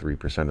with like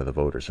 3% of the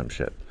vote or some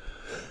shit.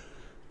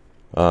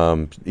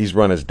 He's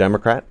run as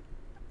Democrat,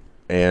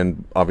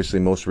 and obviously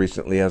most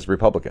recently as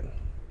Republican.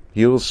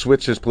 He'll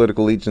switch his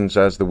political allegiance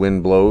as the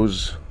wind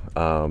blows.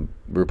 The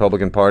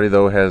Republican Party,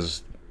 though,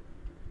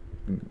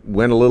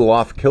 went a little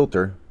off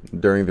kilter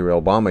during the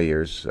Obama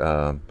years,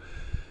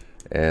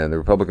 And the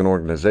Republican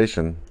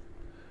organization,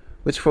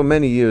 which for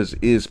many years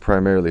is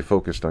primarily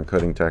focused on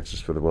cutting taxes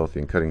for the wealthy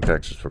and cutting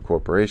taxes for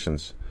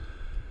corporations,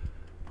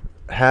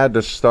 had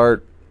to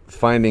start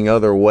finding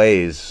other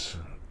ways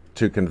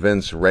to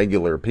convince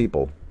regular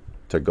people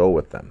to go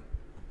with them.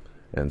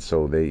 And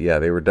so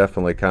they were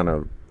definitely kind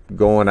of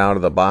going out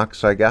of the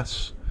box, I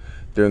guess,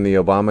 during the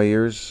Obama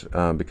years,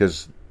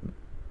 because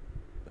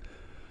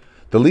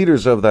the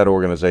leaders of that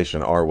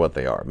organization are what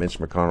they are. Mitch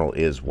McConnell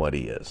is what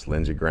he is.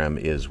 Lindsey Graham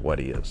is what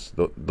he is.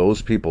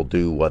 Those people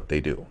do what they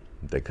do.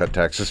 They cut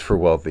taxes for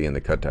wealthy and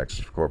they cut taxes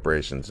for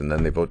corporations, and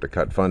then they vote to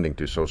cut funding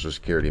to Social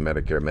Security,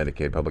 Medicare,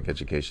 Medicaid, public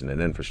education,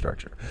 and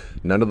infrastructure.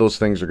 None of those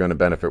things are going to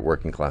benefit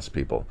working class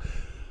people.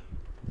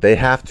 They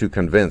have to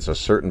convince a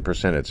certain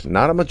percentage,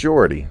 not a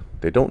majority.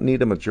 They don't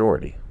need a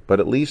majority,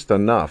 but at least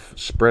enough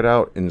spread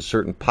out in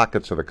certain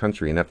pockets of the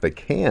country. And if they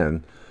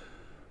can,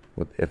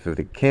 what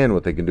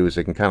they can do is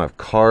they can kind of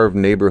carve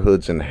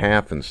neighborhoods in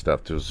half and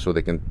stuff, so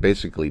they can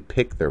basically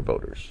pick their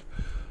voters.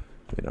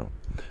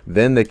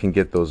 Then they can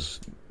get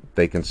those.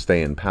 They can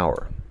stay in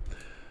power.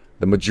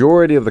 The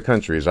majority of the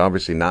country is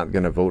obviously not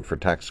going to vote for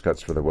tax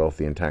cuts for the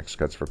wealthy and tax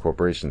cuts for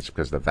corporations,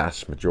 because the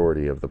vast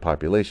majority of the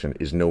population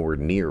is nowhere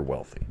near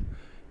wealthy.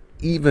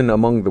 Even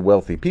among the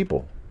wealthy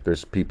people,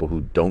 there's people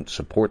who don't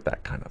support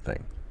that kind of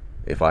thing.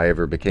 If I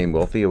ever became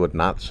wealthy, I would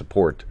not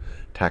support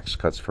tax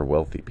cuts for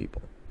wealthy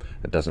people.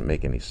 It doesn't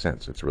make any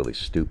sense. It's really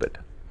stupid.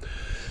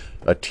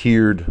 A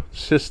tiered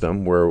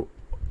system where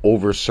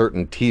over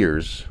certain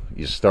tiers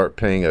you start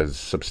paying a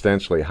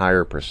substantially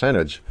higher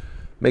percentage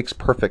makes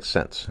perfect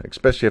sense,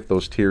 especially if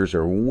those tiers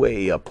are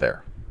way up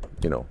there,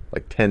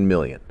 like 10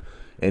 million.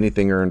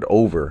 Anything earned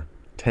over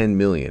 10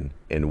 million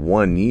in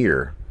 1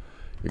 year,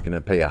 you're going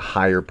to pay a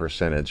higher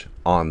percentage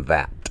on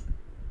that.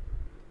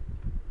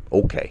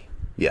 Okay,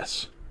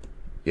 yes.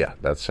 Yeah,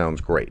 that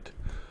sounds great.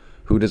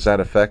 Who does that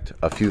affect?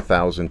 A few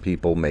thousand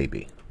people,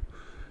 maybe.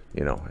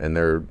 And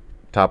they're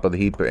top of the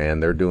heap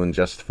and they're doing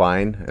just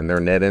fine, and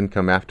their net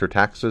income after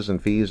taxes and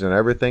fees and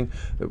everything,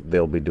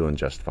 they'll be doing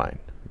just fine.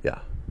 Yeah,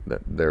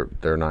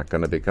 they're not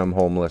going to become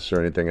homeless or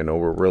anything. I know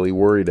we're really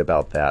worried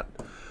about that.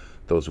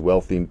 Those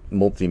wealthy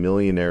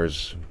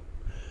multimillionaires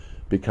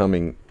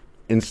becoming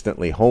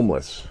instantly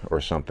homeless or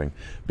something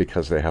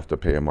because they have to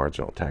pay a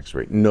marginal tax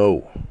rate.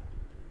 No,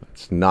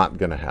 that's not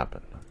going to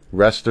happen.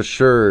 Rest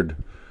assured,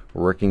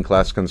 working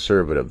class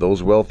conservative,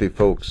 those wealthy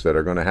folks that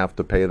are going to have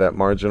to pay that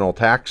marginal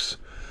tax,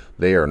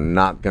 they are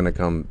not going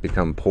to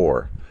become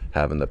poor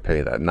having to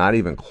pay that. Not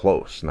even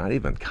close. Not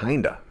even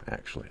kinda,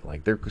 actually.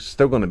 Like, they're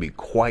still going to be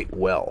quite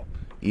well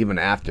even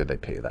after they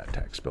pay that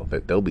tax bill.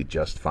 They'll be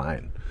just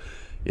fine.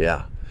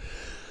 Yeah.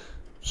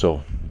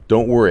 So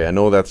don't worry. I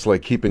know that's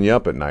like keeping you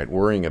up at night,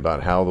 worrying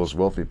about how those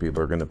wealthy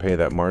people are going to pay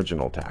that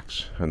marginal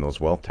tax and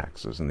those wealth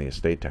taxes and the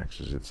estate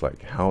taxes. It's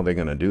like, how are they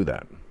going to do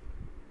that?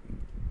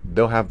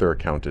 They'll have their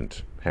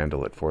accountant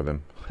handle it for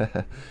them.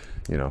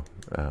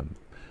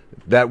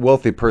 That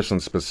wealthy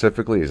person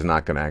specifically is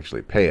not going to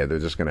actually pay it. They're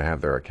just going to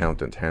have their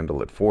accountant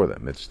handle it for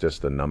them. It's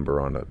just a number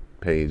on a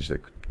page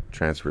that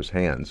transfers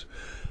hands.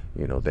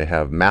 They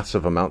have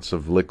massive amounts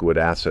of liquid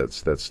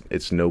assets.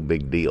 It's no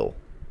big deal.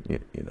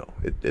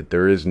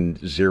 There is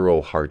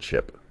zero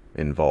hardship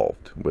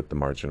involved with the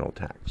marginal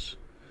tax.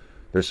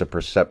 There's a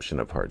perception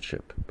of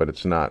hardship, but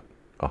it's not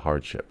a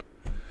hardship.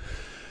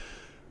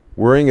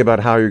 Worrying about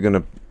how you're going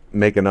to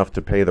make enough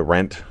to pay the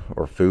rent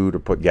or food or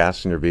put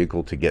gas in your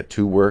vehicle to get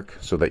to work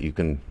so that you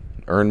can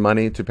earn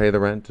money to pay the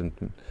rent,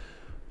 and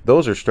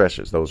those are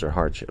stresses, those are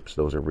hardships,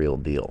 those are real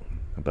deal.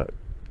 But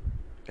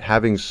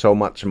having so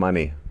much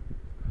money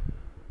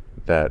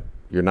that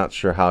you're not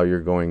sure how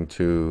you're going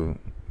to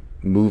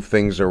move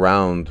things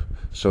around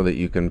so that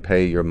you can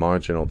pay your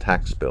marginal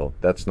tax bill,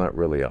 that's not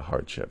really a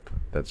hardship.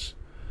 That's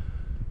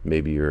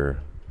maybe you're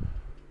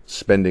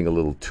spending a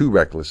little too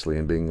recklessly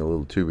and being a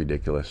little too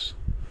ridiculous.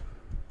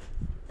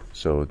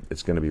 So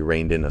it's going to be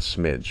reined in a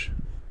smidge.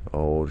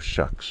 Oh,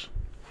 shucks.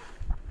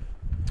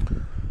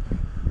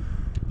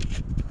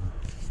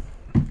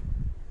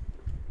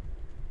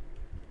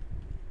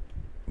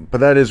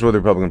 But that is where the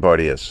Republican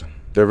Party is.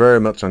 They're very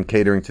much on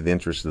catering to the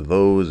interests of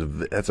those.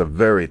 That's a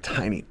very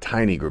tiny,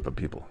 tiny group of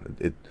people.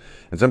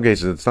 In some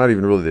cases, it's not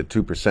even really the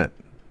 2%.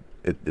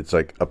 It's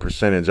like a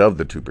percentage of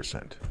the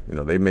 2%.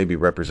 They maybe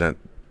represent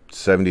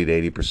 70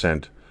 to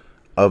 80%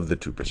 of the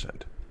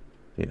 2%.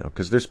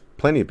 Because there's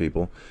plenty of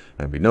people,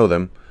 and we know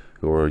them,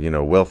 who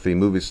are, wealthy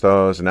movie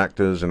stars and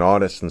actors and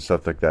artists and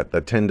stuff like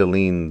that tend to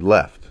lean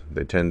left.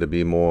 They tend to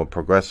be more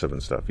progressive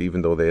and stuff,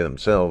 even though they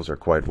themselves are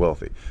quite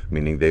wealthy.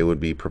 Meaning they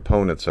would be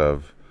proponents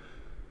of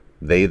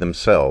they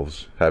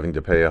themselves having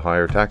to pay a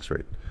higher tax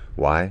rate.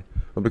 Why?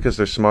 Well, because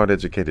they're smart,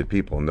 educated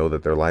people and know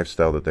that their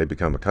lifestyle that they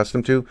become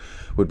accustomed to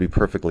would be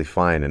perfectly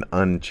fine and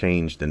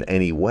unchanged in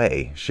any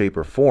way, shape,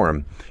 or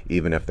form,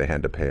 even if they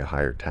had to pay a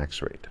higher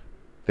tax rate.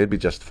 They'd be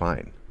just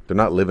fine. They're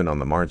not living on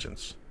the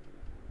margins.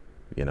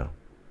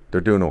 They're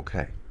doing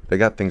okay. They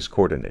got things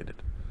coordinated.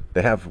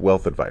 They have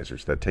wealth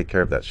advisors that take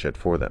care of that shit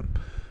for them.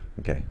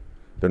 Okay?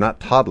 They're not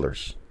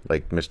toddlers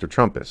like Mr.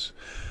 Trump is,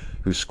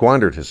 who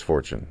squandered his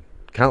fortune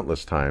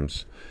countless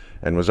times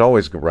and was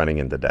always running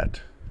into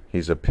debt.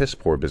 He's a piss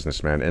poor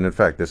businessman. And in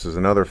fact, this is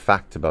another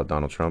fact about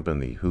Donald Trump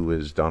and the "who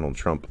is Donald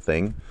Trump"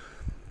 thing.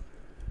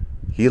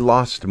 He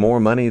lost more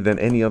money than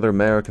any other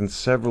American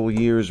several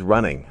years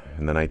running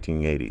in the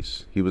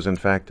 1980s. He was, in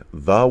fact,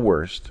 the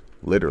worst,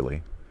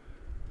 literally,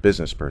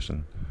 business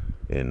person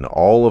in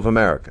all of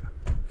America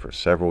for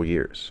several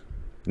years.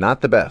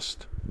 Not the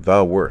best,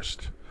 the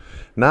worst.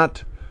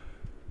 Not,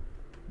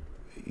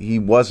 he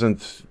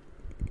wasn't,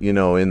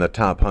 in the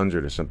top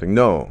 100 or something.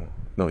 No,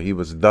 he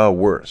was the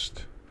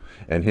worst.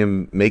 And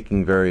him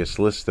making various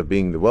lists of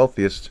being the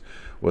wealthiest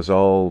was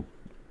all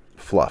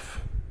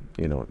fluff.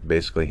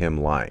 Basically him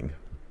lying.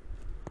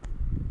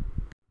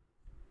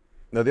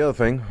 Now, the other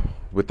thing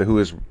with the "who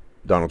is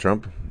Donald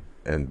Trump"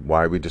 and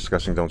why are we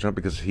discussing Donald Trump?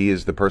 Because he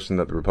is the person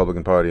that the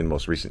Republican Party in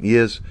most recent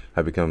years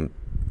have become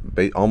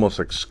almost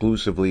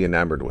exclusively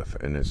enamored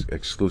with and is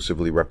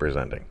exclusively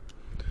representing.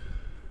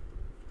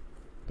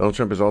 Donald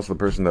Trump is also the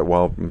person that,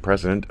 while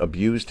president,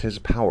 abused his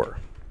power,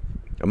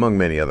 among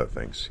many other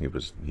things.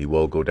 He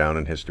will go down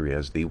in history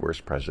as the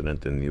worst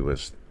president in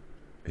U.S.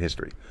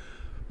 history,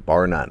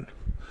 bar none.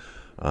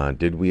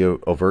 Did we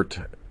avert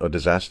a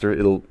disaster?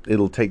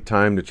 It'll take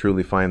time to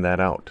truly find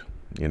that out.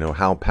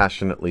 How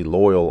passionately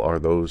loyal are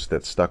those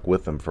that stuck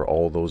with him for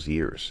all those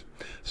years?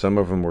 Some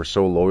of them were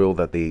so loyal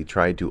that they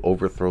tried to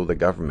overthrow the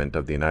government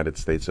of the United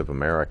States of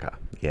America.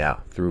 Yeah,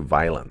 through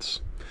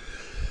violence.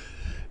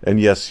 And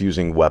yes,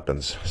 using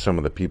weapons. Some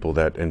of the people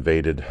that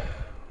invaded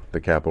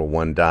the Capitol,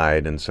 one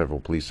died and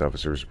several police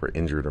officers were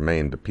injured or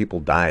maimed, but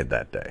people died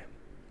that day.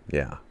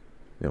 Yeah,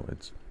 there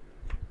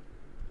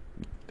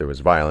was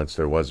violence,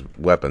 there was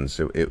weapons,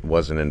 it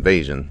was an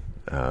invasion.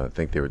 I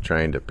think they were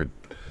trying to...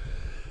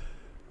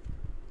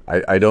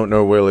 I don't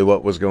know really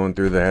what was going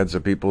through the heads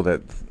of people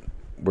that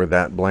were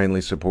that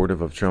blindly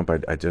supportive of Trump.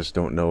 I just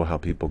don't know how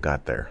people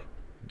got there.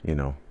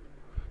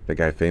 The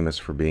guy famous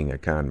for being a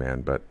con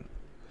man, but...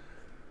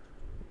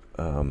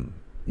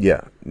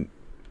 yeah,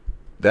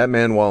 that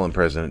man, while in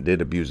president,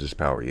 did abuse his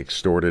power. He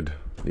extorted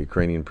the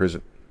Ukrainian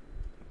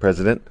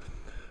president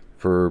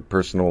for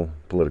personal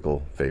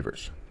political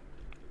favors.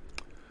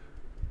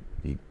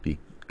 He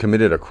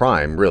committed a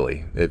crime,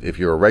 really. If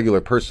you're a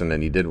regular person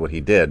and he did what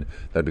he did,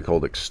 that'd be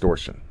called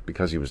extortion.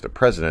 Because he was the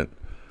president,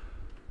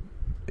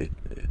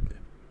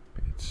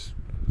 it's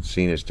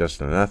seen as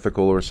just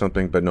unethical or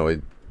something. But no,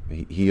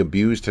 he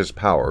abused his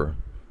power.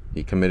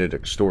 He committed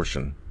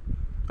extortion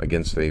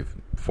against a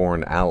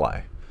foreign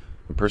ally,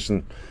 a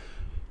person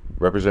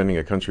representing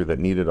a country that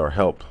needed our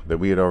help, that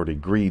we had already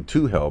agreed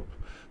to help.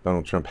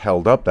 Donald Trump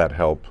held up that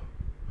help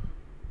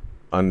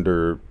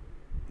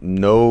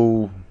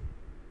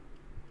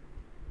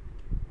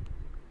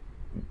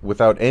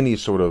without any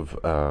sort of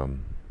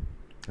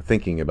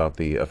thinking about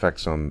the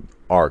effects on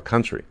our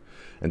country,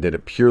 and did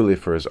it purely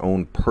for his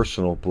own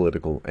personal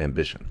political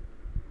ambition.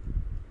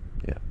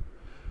 Yeah.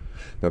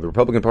 Now, the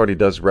Republican Party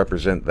does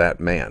represent that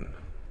man.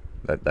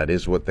 That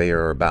is what they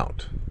are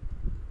about,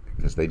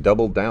 because they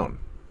doubled down.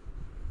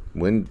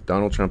 When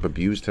Donald Trump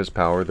abused his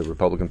power, the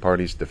Republican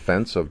Party's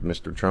defense of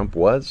Mr. Trump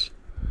was,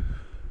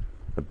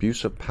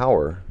 abuse of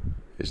power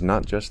is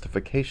not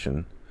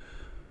justification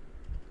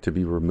to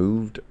be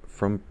removed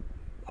from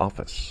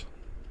office.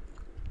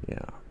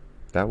 Yeah,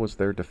 that was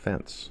their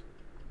defense.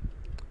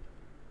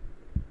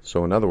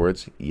 So in other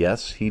words,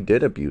 yes, he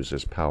did abuse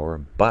his power,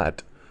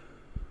 but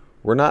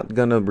we're not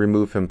going to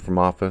remove him from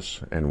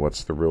office. And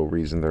what's the real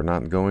reason they're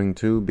not going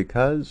to?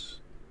 Because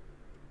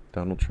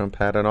Donald Trump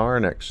had an R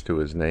next to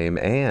his name,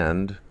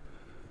 and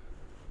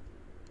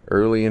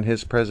early in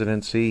his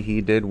presidency, he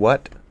did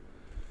what?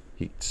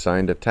 He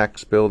signed a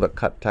tax bill that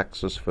cut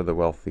taxes for the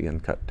wealthy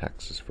and cut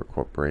taxes for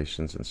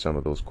corporations, and some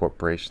of those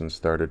corporations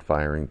started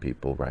firing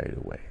people right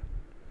away.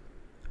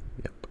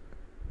 Yep.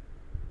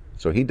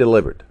 So he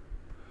delivered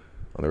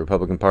on the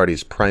Republican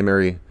Party's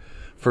primary,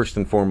 first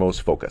and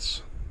foremost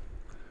focus.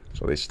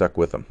 So they stuck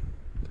with him.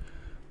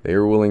 They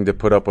were willing to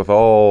put up with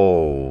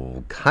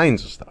all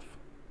kinds of stuff.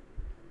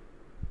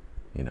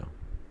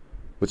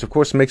 Which of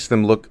course makes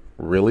them look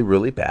really,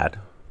 really bad.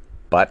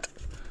 But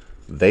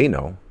they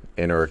know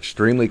and are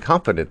extremely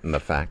confident in the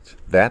fact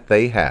that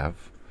they have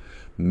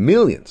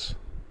millions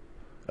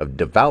of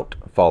devout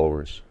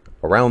followers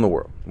around the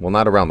world. Well,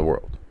 not around the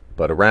world,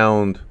 but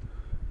around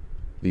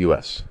the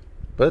U.S.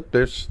 But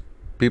there's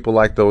people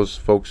like those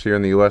folks here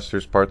in the U.S.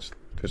 There's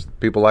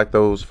people like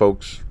those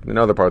folks in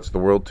other parts of the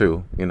world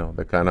too.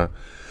 That kind of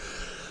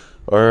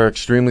are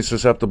extremely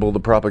susceptible to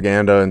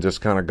propaganda and just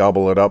kind of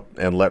gobble it up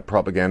and let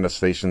propaganda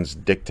stations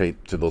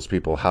dictate to those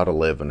people how to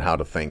live and how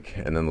to think.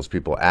 And then those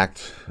people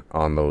act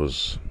on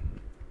those,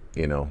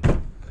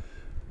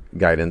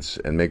 guidance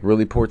and make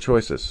really poor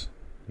choices.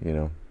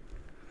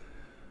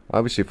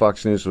 Obviously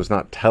Fox News was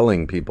not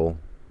telling people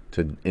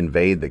to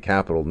invade the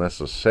Capitol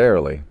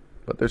necessarily,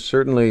 but they're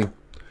stewing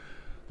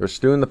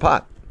the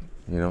pot.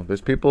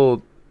 There's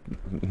people,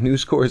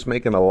 News Corp is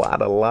making a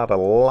lot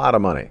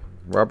of money.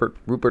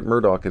 Rupert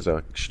Murdoch is an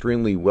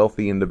extremely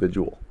wealthy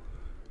individual.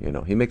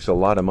 He makes a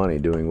lot of money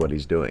doing what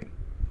he's doing,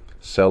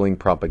 selling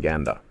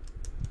propaganda.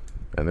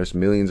 And there's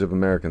millions of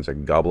Americans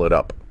that gobble it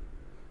up.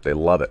 They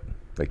love it.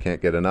 They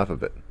can't get enough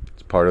of it.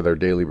 It's part of their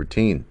daily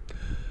routine.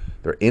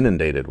 They're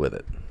inundated with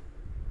it.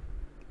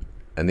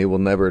 And they will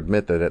never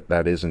admit that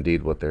that is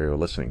indeed what they're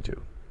listening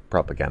to.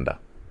 Propaganda.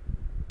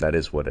 That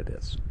is what it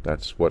is.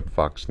 That's what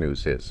Fox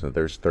News is. So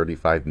there's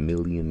 35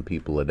 million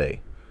people a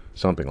day.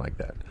 Something like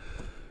that.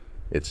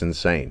 It's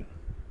insane.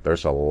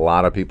 There's a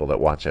lot of people that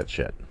watch that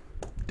shit.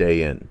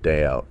 Day in,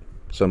 day out.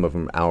 Some of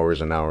them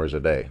hours and hours a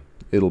day.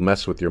 It'll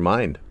mess with your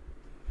mind.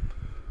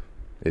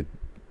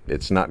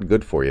 It's not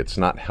good for you. It's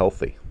not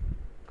healthy.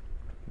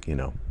 You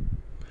know.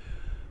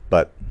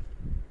 But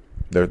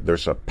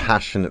there's a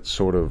passionate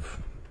sort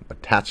of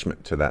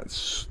attachment to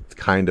that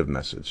kind of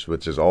message,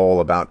 which is all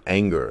about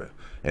anger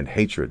and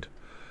hatred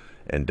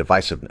and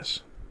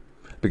divisiveness.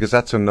 Because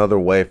that's another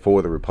way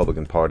for the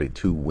Republican Party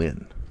to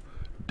win.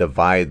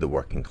 Divide the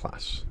working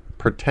class.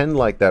 Pretend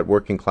like that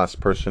working class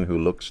person who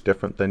looks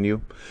different than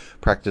you,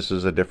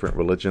 practices a different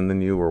religion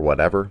than you, or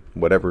whatever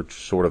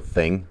sort of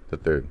thing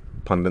that the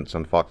pundits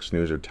on Fox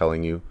News are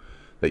telling you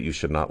that you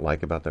should not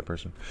like about that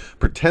person.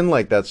 Pretend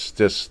like that's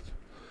just,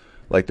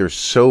 like they're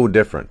so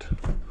different.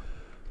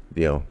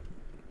 You know,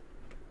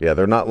 yeah,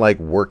 they're not like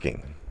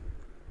working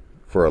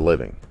for a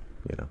living,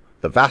 you know.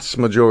 The vast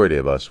majority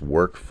of us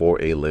work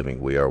for a living.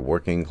 We are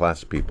working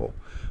class people.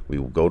 We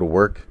go to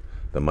work.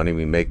 The money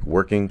we make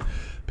working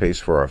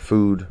pays for our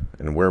food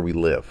and where we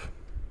live.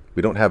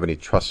 We don't have any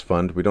trust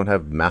fund. We don't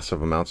have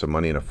massive amounts of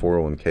money in a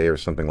 401k or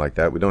something like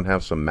that. We don't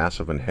have some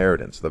massive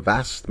inheritance. The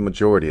vast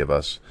majority of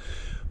us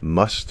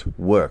must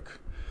work.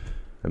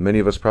 And many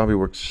of us probably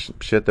work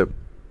shit that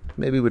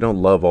maybe we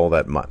don't love all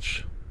that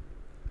much.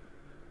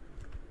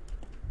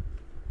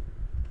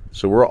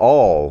 So we're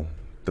all,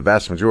 the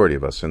vast majority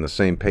of us, in the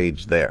same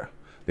page there.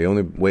 The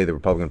only way the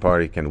Republican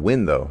Party can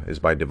win, though, is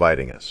by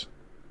dividing us.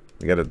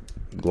 You got to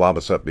glob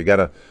us up. You got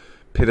to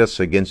pit us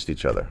against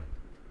each other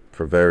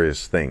for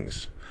various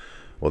things.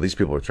 Well, these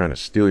people are trying to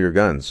steal your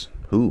guns.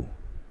 Who?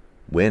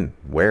 When?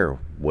 Where?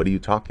 What are you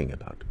talking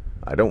about?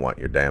 I don't want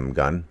your damn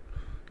gun.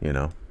 You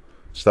know,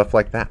 stuff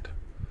like that.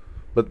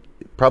 But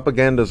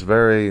propaganda is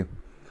very,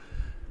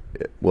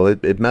 well,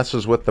 it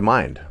messes with the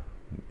mind.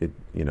 It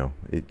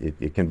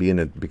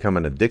can become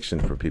an addiction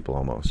for people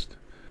almost,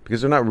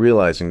 because they're not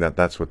realizing that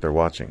that's what they're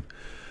watching.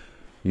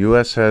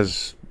 U.S.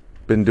 has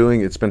been doing,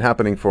 it's been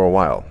happening for a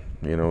while.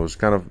 You know, it was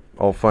kind of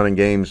all fun and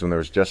games when there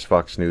was just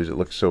Fox News. It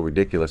looked so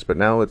ridiculous, but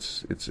now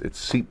it's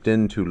seeped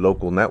into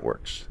local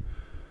networks.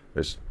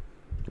 There's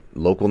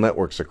local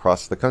networks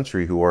across the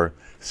country who are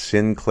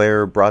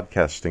Sinclair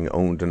Broadcasting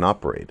owned and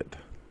operated,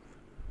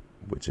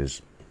 which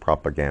is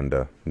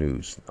propaganda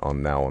news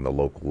on the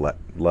local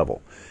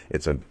level.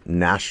 It's a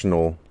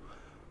national,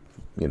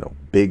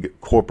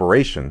 big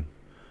corporation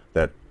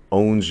that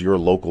owns your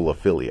local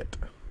affiliate.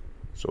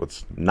 So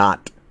it's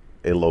not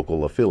a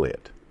local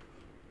affiliate.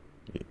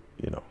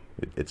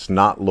 It's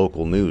not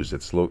local news.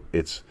 It's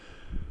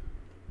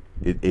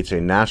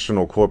a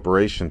national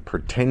corporation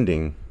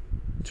pretending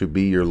to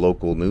be your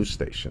local news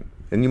station.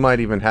 And you might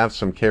even have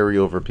some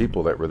carryover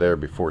people that were there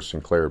before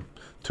Sinclair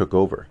took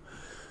over.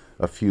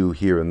 A few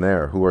here and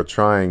there who are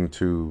trying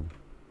to,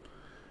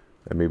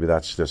 and maybe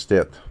that's just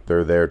it,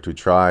 they're there to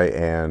try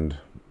and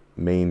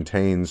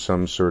maintain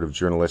some sort of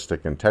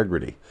journalistic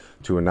integrity,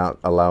 to not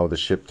allow the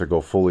ship to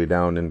go fully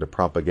down into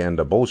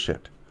propaganda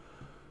bullshit.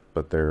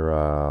 But they're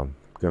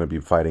going to be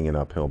fighting an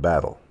uphill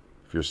battle.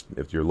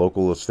 If your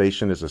local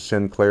station is a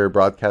Sinclair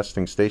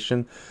Broadcasting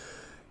station,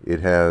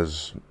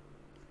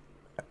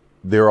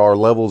 there are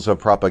levels of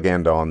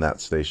propaganda on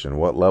that station.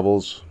 What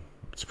levels?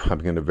 It's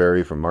probably going to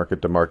vary from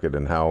market to market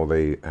and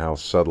how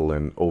subtle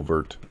and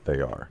overt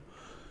they are.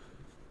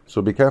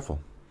 So be careful.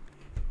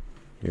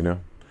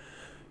 You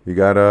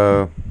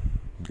gotta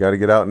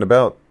get out and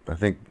about. I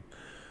think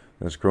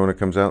as Corona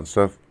comes out and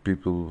stuff,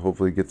 people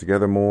hopefully get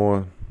together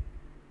more,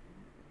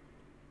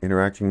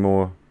 interacting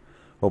more,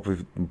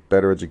 hopefully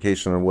better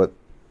education on what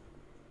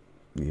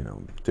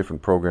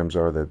different programs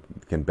are that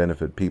can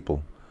benefit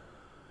people,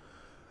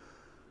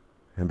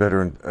 and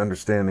better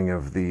understanding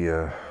of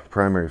the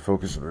primary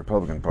focus of the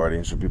Republican Party,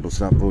 and so people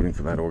stop voting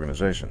for that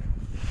organization.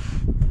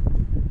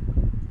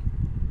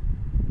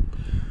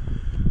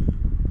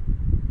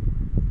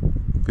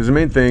 Because the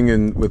main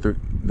thing with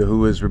the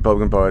who is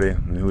Republican Party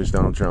and who is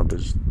Donald Trump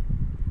is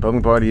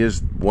Republican Party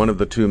is one of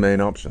the two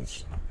main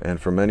options. And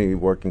for many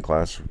working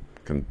class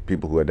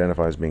people who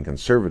identify as being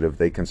conservative,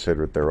 they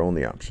consider it their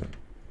only option.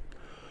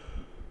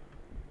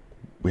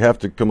 We have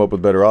to come up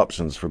with better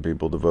options for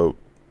people to vote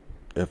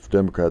if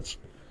Democrats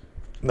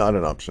not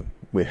an option.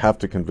 We have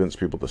to convince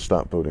people to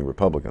stop voting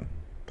Republican.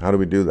 How do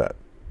we do that?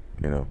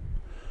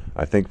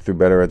 I think through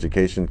better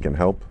education can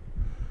help.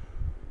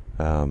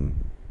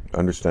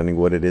 Understanding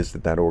what it is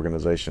that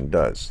organization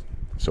does.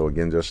 So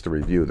again, just to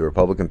review, the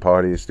Republican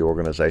Party is the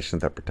organization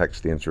that protects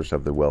the interests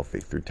of the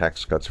wealthy through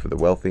tax cuts for the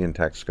wealthy and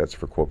tax cuts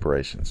for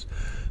corporations.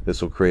 This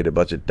will create a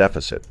budget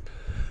deficit,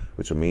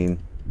 which will mean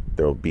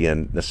there will be a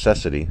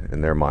necessity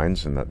in their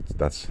minds, and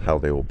that's how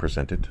they will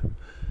present it.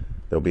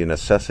 There will be a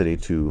necessity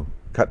to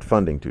cut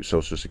funding to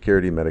Social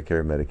Security,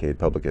 Medicare, Medicaid,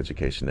 public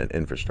education, and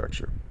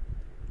infrastructure.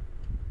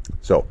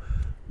 So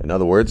In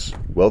other words,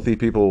 wealthy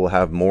people will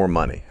have more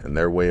money and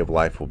their way of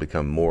life will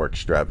become more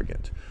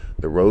extravagant.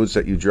 The roads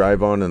that you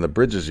drive on and the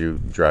bridges you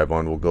drive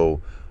on will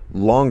go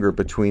longer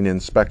between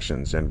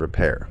inspections and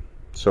repair.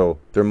 So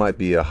there might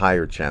be a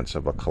higher chance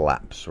of a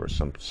collapse or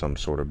some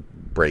sort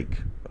of break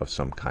of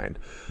some kind.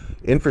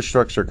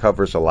 Infrastructure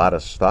covers a lot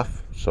of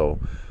stuff. So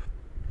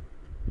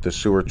the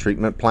sewer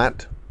treatment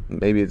plant,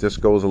 maybe it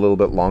just goes a little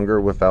bit longer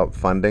without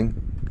funding.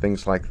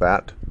 Things like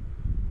that.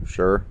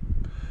 Sure.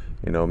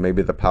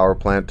 Maybe the power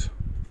plant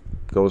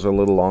goes a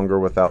little longer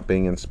without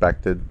being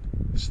inspected.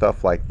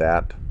 Stuff like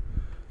that.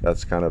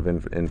 That's kind of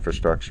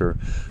infrastructure.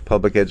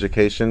 Public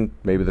education,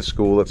 maybe the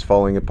school that's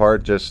falling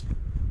apart just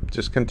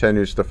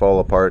continues to fall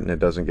apart and it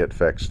doesn't get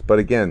fixed. But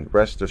again,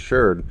 rest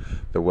assured,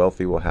 the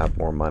wealthy will have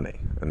more money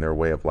and their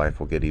way of life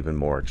will get even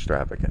more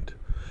extravagant.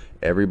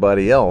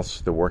 Everybody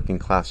else, the working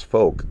class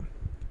folk,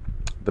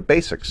 the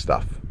basic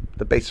stuff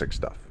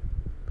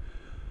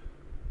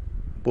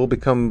will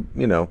become,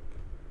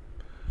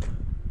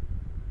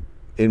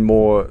 in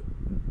more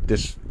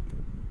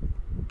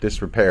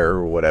disrepair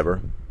or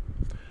whatever,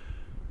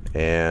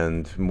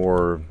 and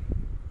more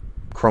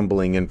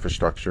crumbling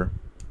infrastructure.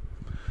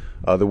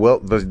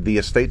 The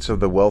estates of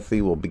the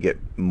wealthy will get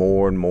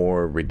more and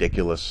more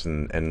ridiculous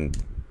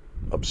and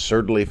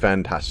absurdly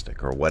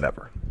fantastic or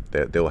whatever.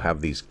 They'll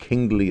have these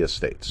kingly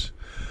estates.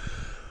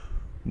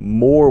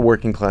 More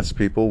working class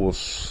people will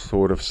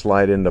sort of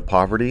slide into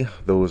poverty.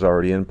 Those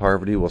already in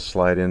poverty will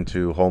slide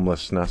into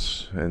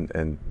homelessness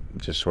and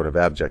just sort of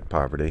abject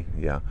poverty.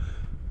 Yeah.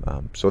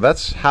 So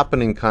that's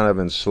happening kind of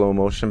in slow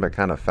motion, but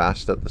kind of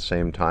fast at the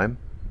same time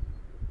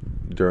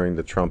during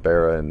the Trump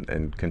era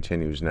and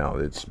continues now.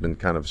 It's been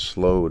kind of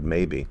slowed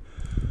maybe.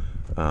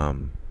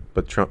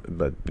 But Joe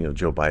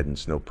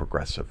Biden's no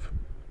progressive.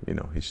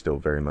 He's still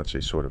very much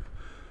a sort of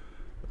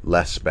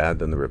less bad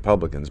than the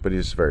Republicans, but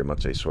he's very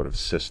much a sort of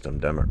system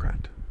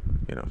Democrat.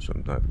 So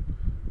not,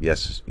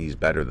 yes, he's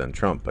better than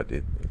Trump, but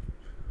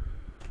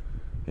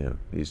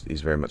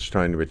he's very much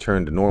trying to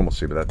return to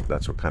normalcy, but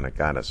that's what kind of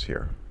got us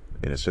here,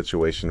 in a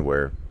situation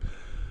where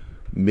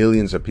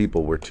millions of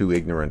people were too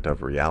ignorant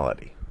of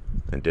reality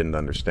and didn't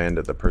understand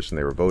that the person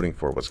they were voting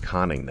for was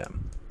conning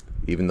them,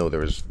 even though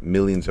there was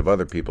millions of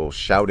other people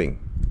shouting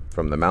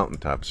from the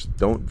mountaintops,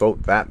 "Don't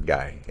vote that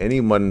guy,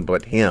 anyone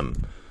but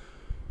him.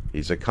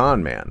 He's a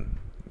con man,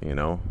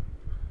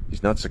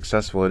 He's not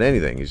successful at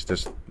anything. He's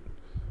just a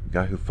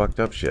guy who fucked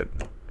up shit.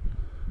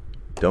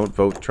 Don't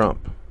vote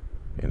Trump."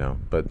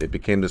 But it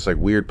became this like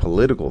weird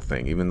political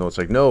thing, even though it's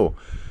like, no,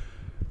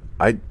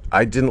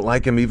 I didn't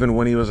like him even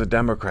when he was a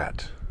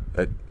Democrat.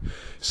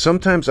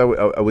 Sometimes I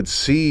would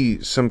see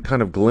some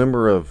kind of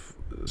glimmer of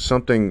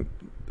something,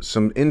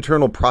 some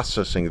internal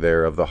processing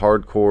there of the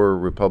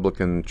hardcore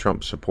Republican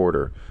Trump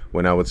supporter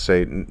when I would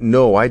say,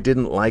 no, I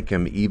didn't like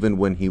him even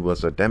when he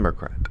was a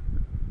Democrat.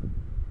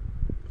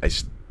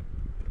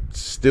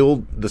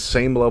 Still the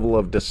same level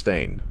of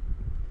disdain.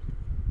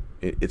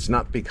 It's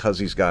not because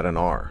he's got an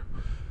R.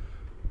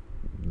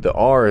 The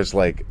R is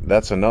like,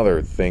 that's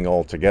another thing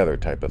altogether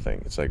type of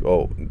thing. It's like,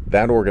 oh,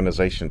 that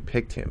organization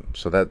picked him.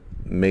 So that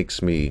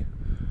makes me,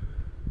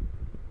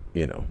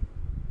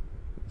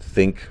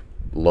 think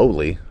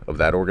lowly of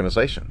that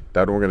organization.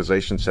 That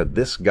organization said,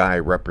 this guy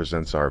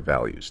represents our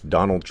values.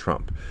 Donald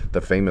Trump,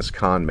 the famous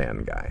con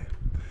man guy.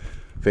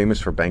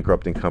 Famous for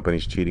bankrupting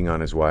companies, cheating on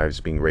his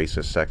wives, being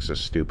racist, sexist,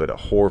 stupid, a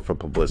whore for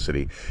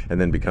publicity, and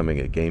then becoming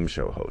a game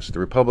show host. The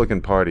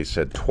Republican Party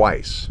said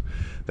twice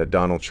that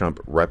Donald Trump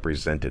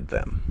represented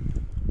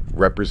them.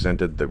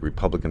 Represented the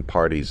Republican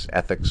Party's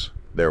ethics,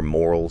 their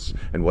morals,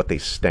 and what they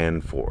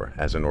stand for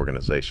as an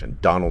organization.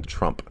 Donald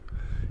Trump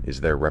is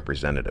their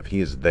representative.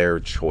 He is their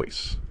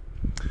choice.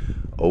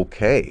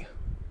 Okay,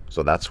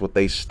 so that's what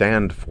they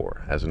stand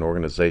for as an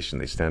organization.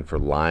 They stand for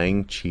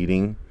lying,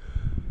 cheating,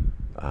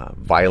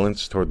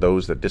 violence toward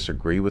those that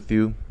disagree with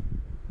you.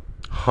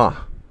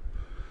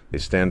 They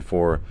stand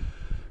for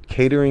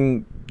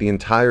catering the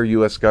entire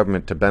U.S.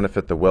 government to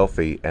benefit the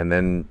wealthy and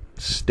then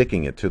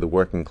sticking it to the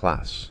working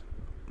class.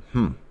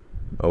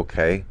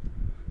 Okay,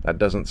 that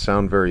doesn't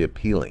sound very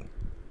appealing.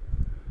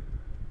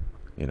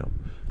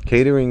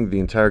 Catering the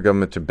entire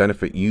government to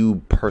benefit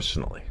you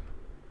personally.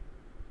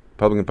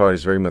 Republican Party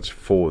is very much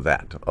for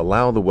that.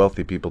 Allow the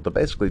wealthy people to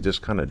basically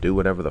just kind of do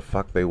whatever the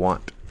fuck they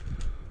want.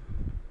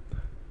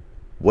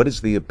 What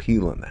is the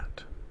appeal in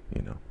that?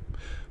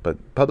 But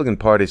Republican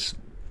parties,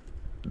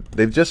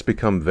 they've just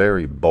become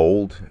very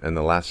bold in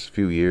the last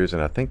few years,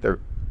 and I think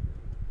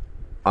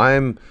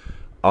I'm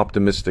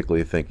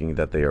optimistically thinking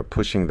that they are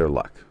pushing their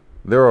luck.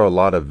 There are a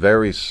lot of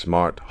very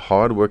smart,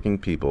 hardworking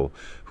people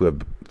who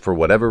have, for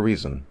whatever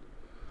reason,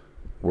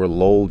 were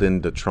lulled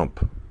into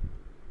Trump.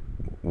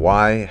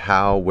 Why,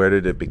 how, where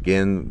did it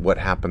begin, what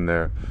happened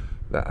there?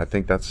 I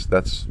think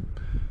that's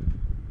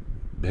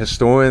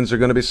historians are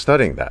going to be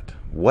studying that.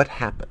 What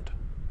happened?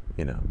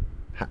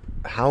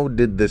 How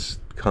did this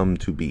come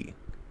to be?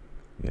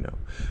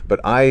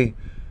 But I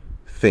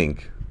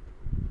think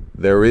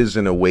there is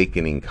an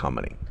awakening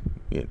coming.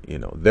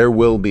 There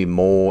will be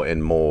more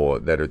and more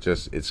that are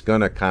just, it's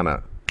going to kind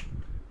of,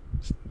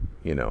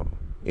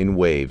 in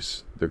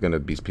waves. There are going to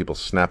be people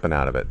snapping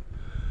out of it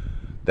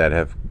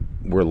that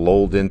were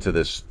lulled into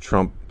this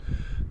Trump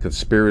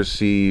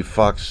conspiracy,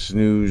 Fox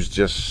News,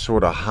 just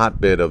sort of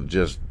hotbed of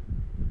just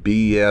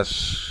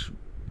BS,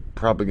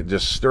 probably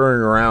just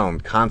stirring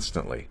around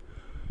constantly.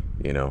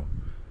 It'll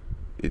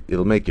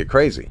make you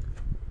crazy.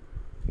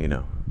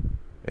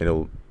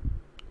 It'll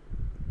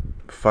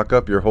fuck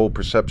up your whole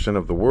perception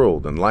of the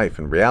world and life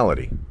and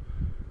reality.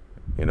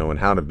 And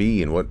how to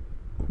be and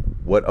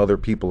what other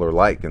people are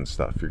like and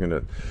stuff. You're going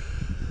to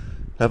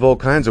have all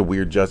kinds of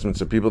weird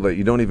judgments of people that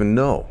you don't even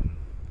know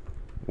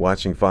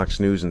watching Fox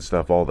News and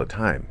stuff all the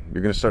time.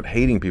 You're going to start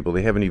hating people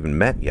they haven't even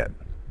met yet.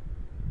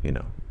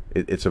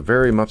 It's a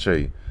very much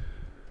a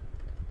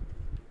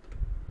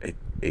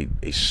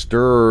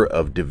stir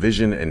of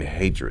division and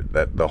hatred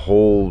that the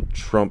whole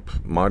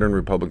Trump, modern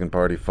Republican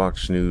Party,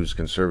 Fox News,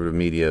 conservative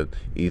media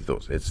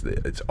ethos.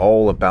 It's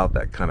all about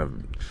that kind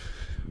of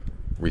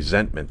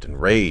resentment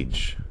and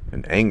rage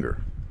and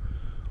anger,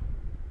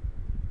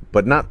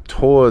 but not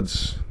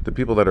towards the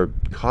people that are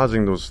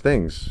causing those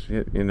things.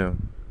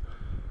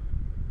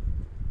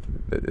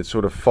 It's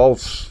sort of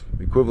false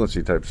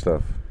equivalency type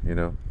stuff.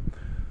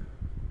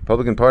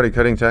 Republican Party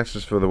cutting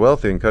taxes for the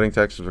wealthy and cutting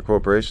taxes for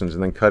corporations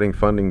and then cutting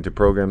funding to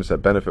programs that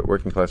benefit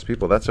working class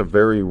people. That's a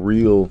very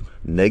real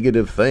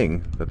negative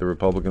thing that the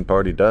Republican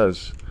Party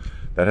does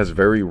that has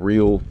very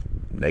real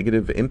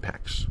negative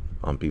impacts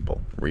on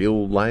people,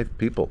 real life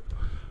people.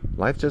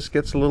 Life just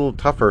gets a little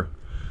tougher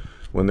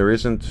when there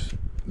isn't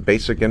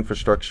basic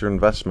infrastructure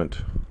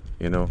investment.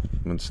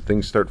 When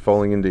things start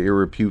falling into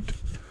irrepute,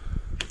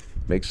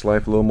 makes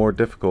life a little more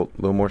difficult,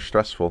 a little more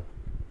stressful.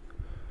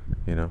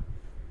 When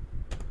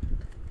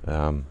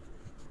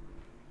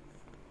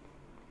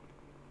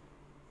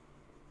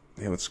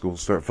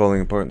schools start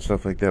falling apart and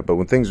stuff like that. But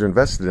when things are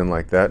invested in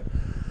like that,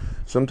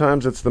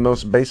 sometimes it's the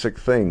most basic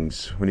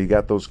things when you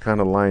got those kind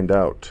of lined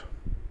out.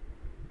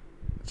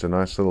 It's a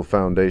nice little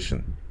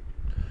foundation.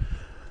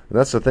 And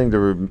that's the thing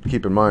to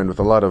keep in mind with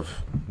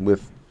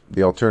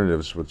the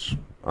alternatives, which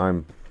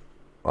I'm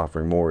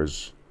offering more,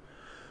 is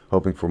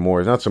hoping for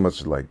more, is not so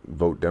much like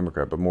vote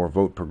Democrat, but more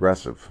vote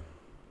progressive.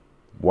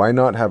 Why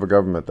not have a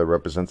government that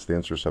represents the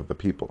interests of the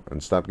people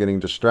and stop getting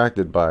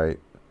distracted by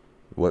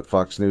what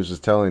Fox News is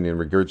telling you and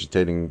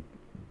regurgitating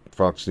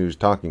Fox News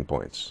talking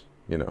points?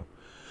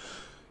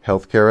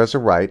 Healthcare as a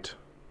right,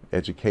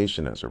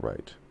 education as a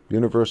right,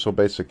 universal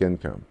basic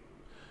income.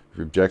 If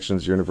your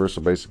objections to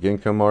universal basic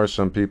income are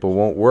some people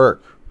won't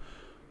work,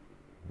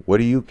 what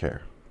do you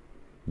care?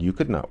 You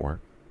could not work.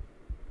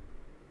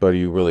 But are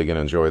you really going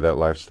to enjoy that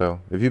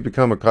lifestyle? If you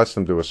become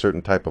accustomed to a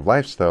certain type of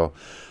lifestyle,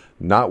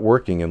 not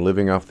working and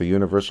living off the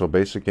universal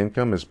basic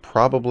income is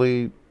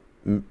probably,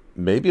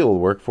 maybe it'll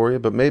work for you,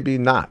 but maybe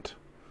not.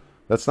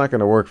 That's not going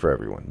to work for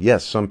everyone.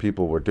 Yes, some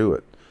people will do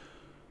it.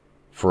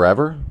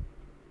 Forever?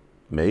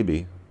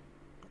 Maybe.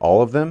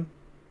 All of them?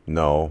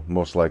 No,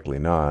 most likely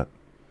not.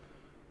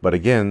 But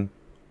again,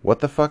 what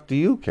the fuck do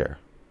you care?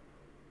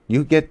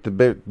 You get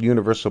the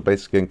universal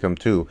basic income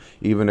too,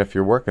 even if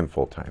you're working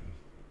full time.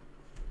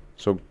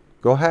 So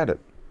go ahead it.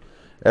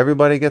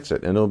 Everybody gets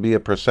it, and it'll be a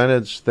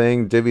percentage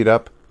thing divvied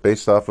up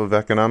based off of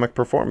economic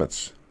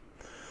performance.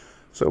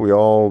 So we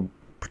all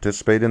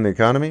participate in the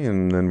economy,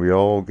 and then we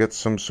all get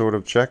some sort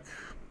of check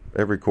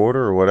every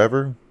quarter or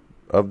whatever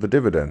of the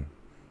dividend.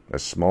 A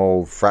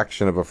small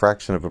fraction of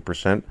a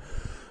percent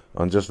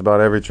on just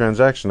about every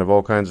transaction of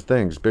all kinds of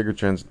things.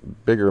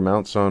 Bigger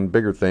amounts on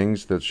bigger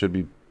things that should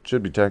be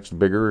taxed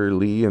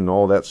biggerly and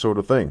all that sort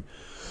of thing.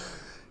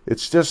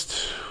 It's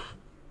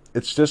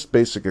just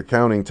basic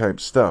accounting type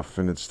stuff,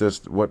 and it's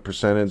just what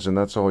percentage, and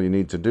that's all you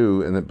need to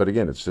do. But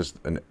again, it's just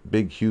a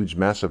big, huge,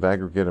 massive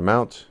aggregate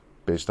amount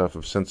based off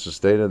of census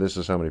data. This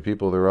is how many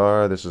people there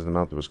are. This is the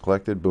amount that was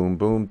collected. Boom,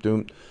 boom,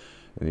 doom,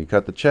 and you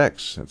cut the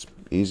checks. It's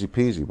easy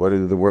peasy. What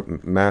do the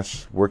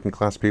mass working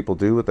class people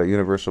do with that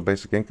universal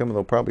basic income?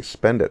 They'll probably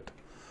spend it.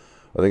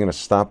 Are they going to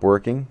stop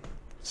working?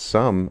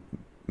 Some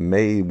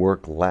may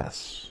work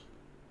less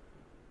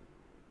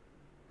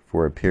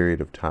for a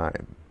period of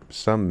time.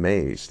 Some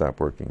may stop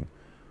working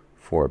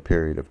for a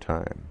period of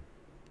time.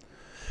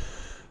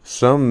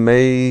 Some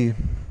may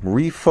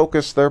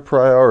refocus their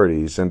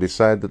priorities and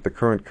decide that the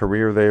current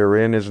career they are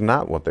in is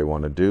not what they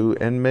want to do,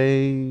 and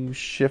may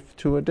shift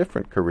to a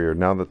different career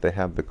now that they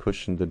have the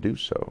cushion to do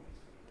so.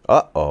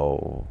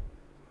 Uh-oh.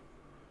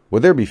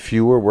 Would there be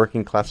fewer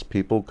working class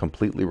people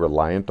completely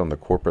reliant on the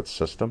corporate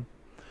system?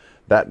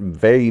 That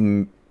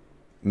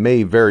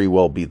may very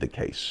well be the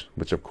case,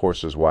 which of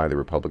course is why the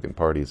Republican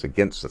Party is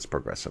against such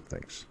progressive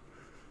things.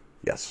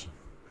 Yes.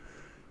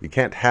 You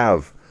can't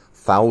have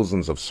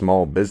thousands of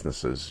small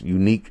businesses,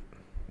 unique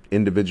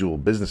individual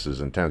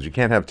businesses in towns. You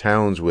can't have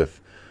towns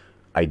with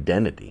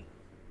identity.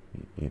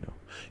 You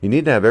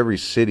need to have every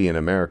city in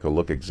America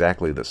look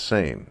exactly the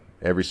same.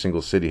 Every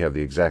single city have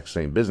the exact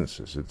same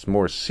businesses. It's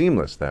more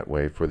seamless that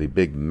way for the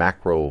big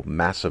macro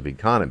massive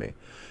economy.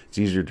 It's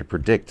easier to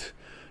predict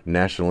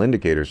national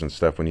indicators and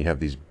stuff when you have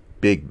these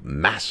big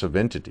massive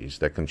entities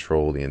that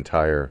control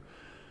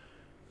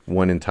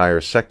one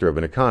entire sector of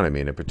an economy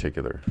in a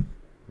particular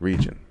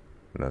region.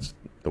 And that's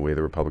the way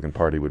the Republican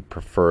Party would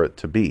prefer it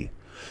to be.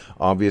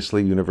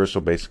 Obviously,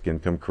 universal basic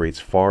income creates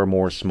far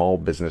more small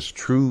business,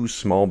 true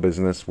small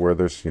business, where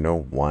there's,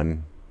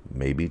 one,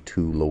 maybe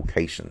two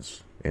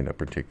locations in a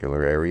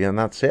particular area, and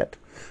that's it.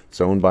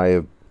 It's owned by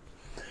a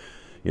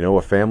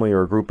family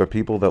or a group of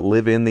people that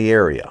live in the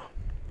area,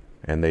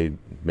 and they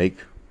make,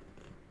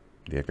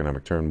 the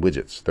economic term,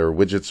 widgets. There are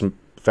widgets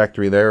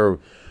factory there, or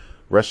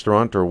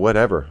restaurant, or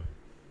whatever.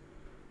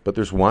 But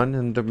there's one,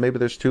 and maybe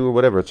there's two, or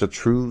whatever. It's a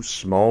true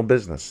small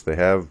business. They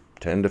have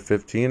 10 to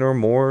 15 or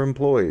more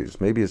employees,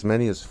 maybe as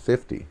many as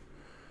 50.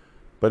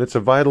 But it's a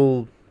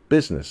vital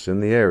business in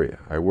the area.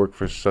 I work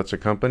for such a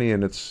company,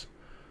 and it's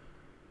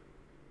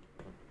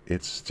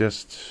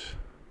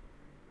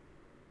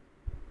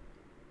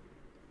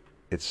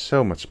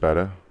so much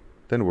better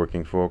than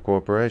working for a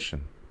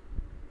corporation.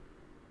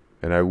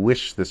 And I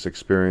wish this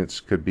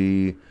experience could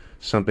be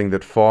something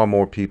that far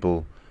more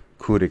people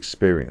could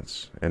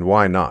experience. And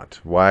why not?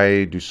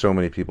 Why do so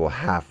many people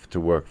have to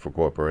work for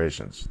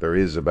corporations? There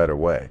is a better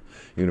way.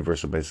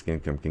 Universal basic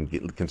income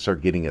can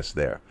start getting us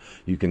there.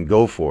 You can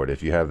go for it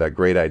if you have that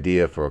great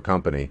idea for a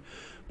company,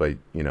 but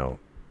you don't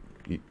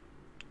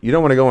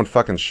want to go on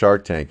fucking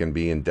Shark Tank and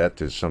be in debt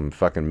to some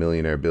fucking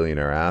millionaire,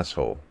 billionaire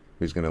asshole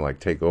who's going to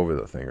take over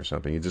the thing or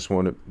something. You just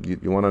want to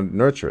you want to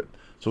nurture it.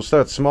 So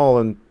start small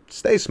and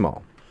stay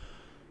small.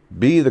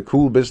 Be the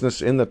cool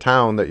business in the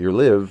town that you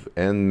live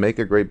and make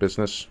a great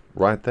business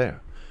right there.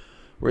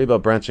 Worry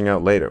about branching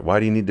out later. Why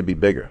do you need to be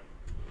bigger?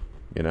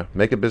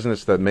 Make a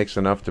business that makes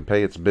enough to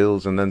pay its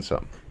bills and then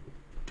some.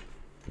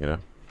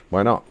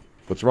 Why not?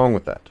 What's wrong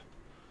with that?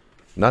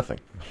 Nothing.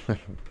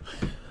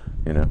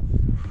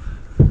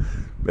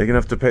 Make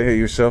enough to pay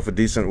yourself a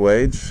decent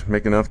wage.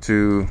 Make enough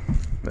to,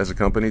 as a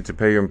company, to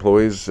pay your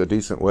employees a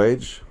decent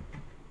wage.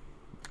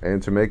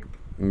 And to make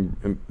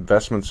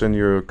investments in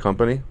your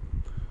company.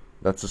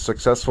 That's a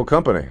successful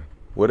company.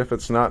 What if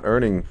it's not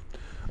earning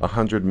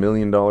 $100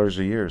 million a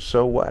year?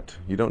 So what?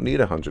 You don't need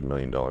 $100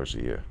 million a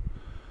year.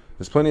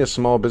 There's plenty of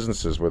small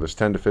businesses where there's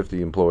 10 to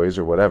 50 employees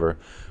or whatever,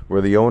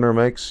 where the owner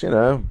makes,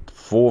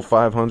 400,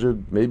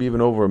 500, maybe even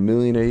over $1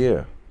 million a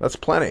year. That's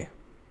plenty.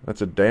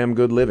 That's a damn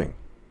good living,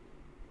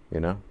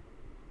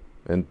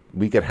 And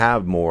we could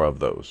have more of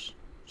those,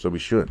 so we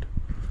should.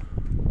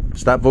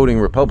 Stop voting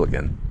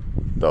Republican,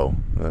 though.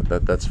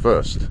 That's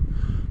first.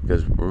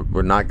 Because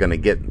we're not going to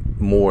get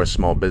more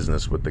small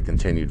business with the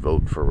continued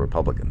vote for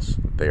Republicans.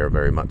 They are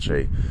very much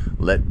a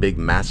let big,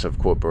 massive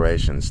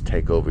corporations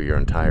take over your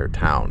entire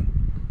town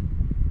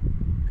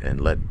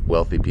and let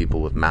wealthy people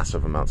with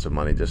massive amounts of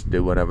money just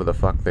do whatever the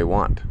fuck they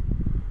want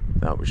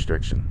without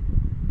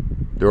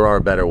restriction. There are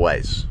better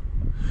ways.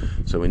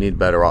 So we need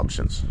better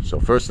options. So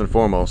first and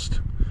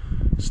foremost,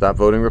 stop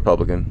voting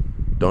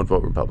Republican. Don't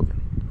vote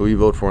Republican. Who you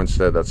vote for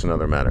instead, that's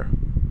another matter.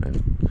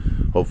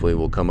 And hopefully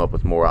we'll come up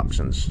with more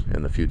options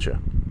in the future.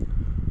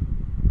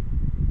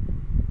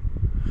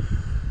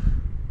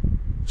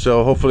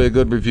 So hopefully a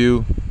good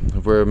review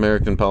of where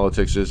American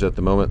politics is at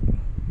the moment.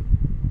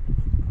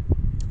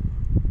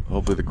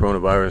 Hopefully the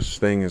coronavirus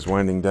thing is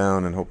winding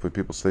down, and hopefully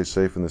people stay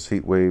safe in this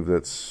heat wave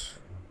that's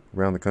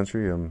around the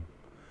country. I'm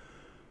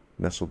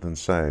nestled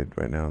inside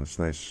right now in this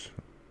nice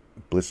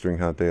blistering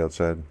hot day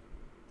outside.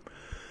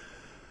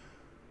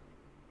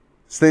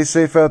 Stay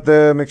safe out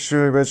there. Make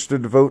sure you're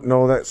registered to vote and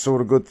all that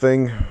sort of good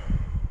thing.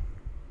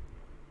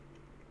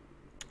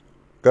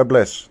 God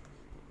bless.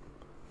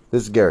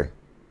 This is Gary.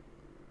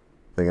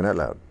 Thinking out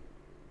loud.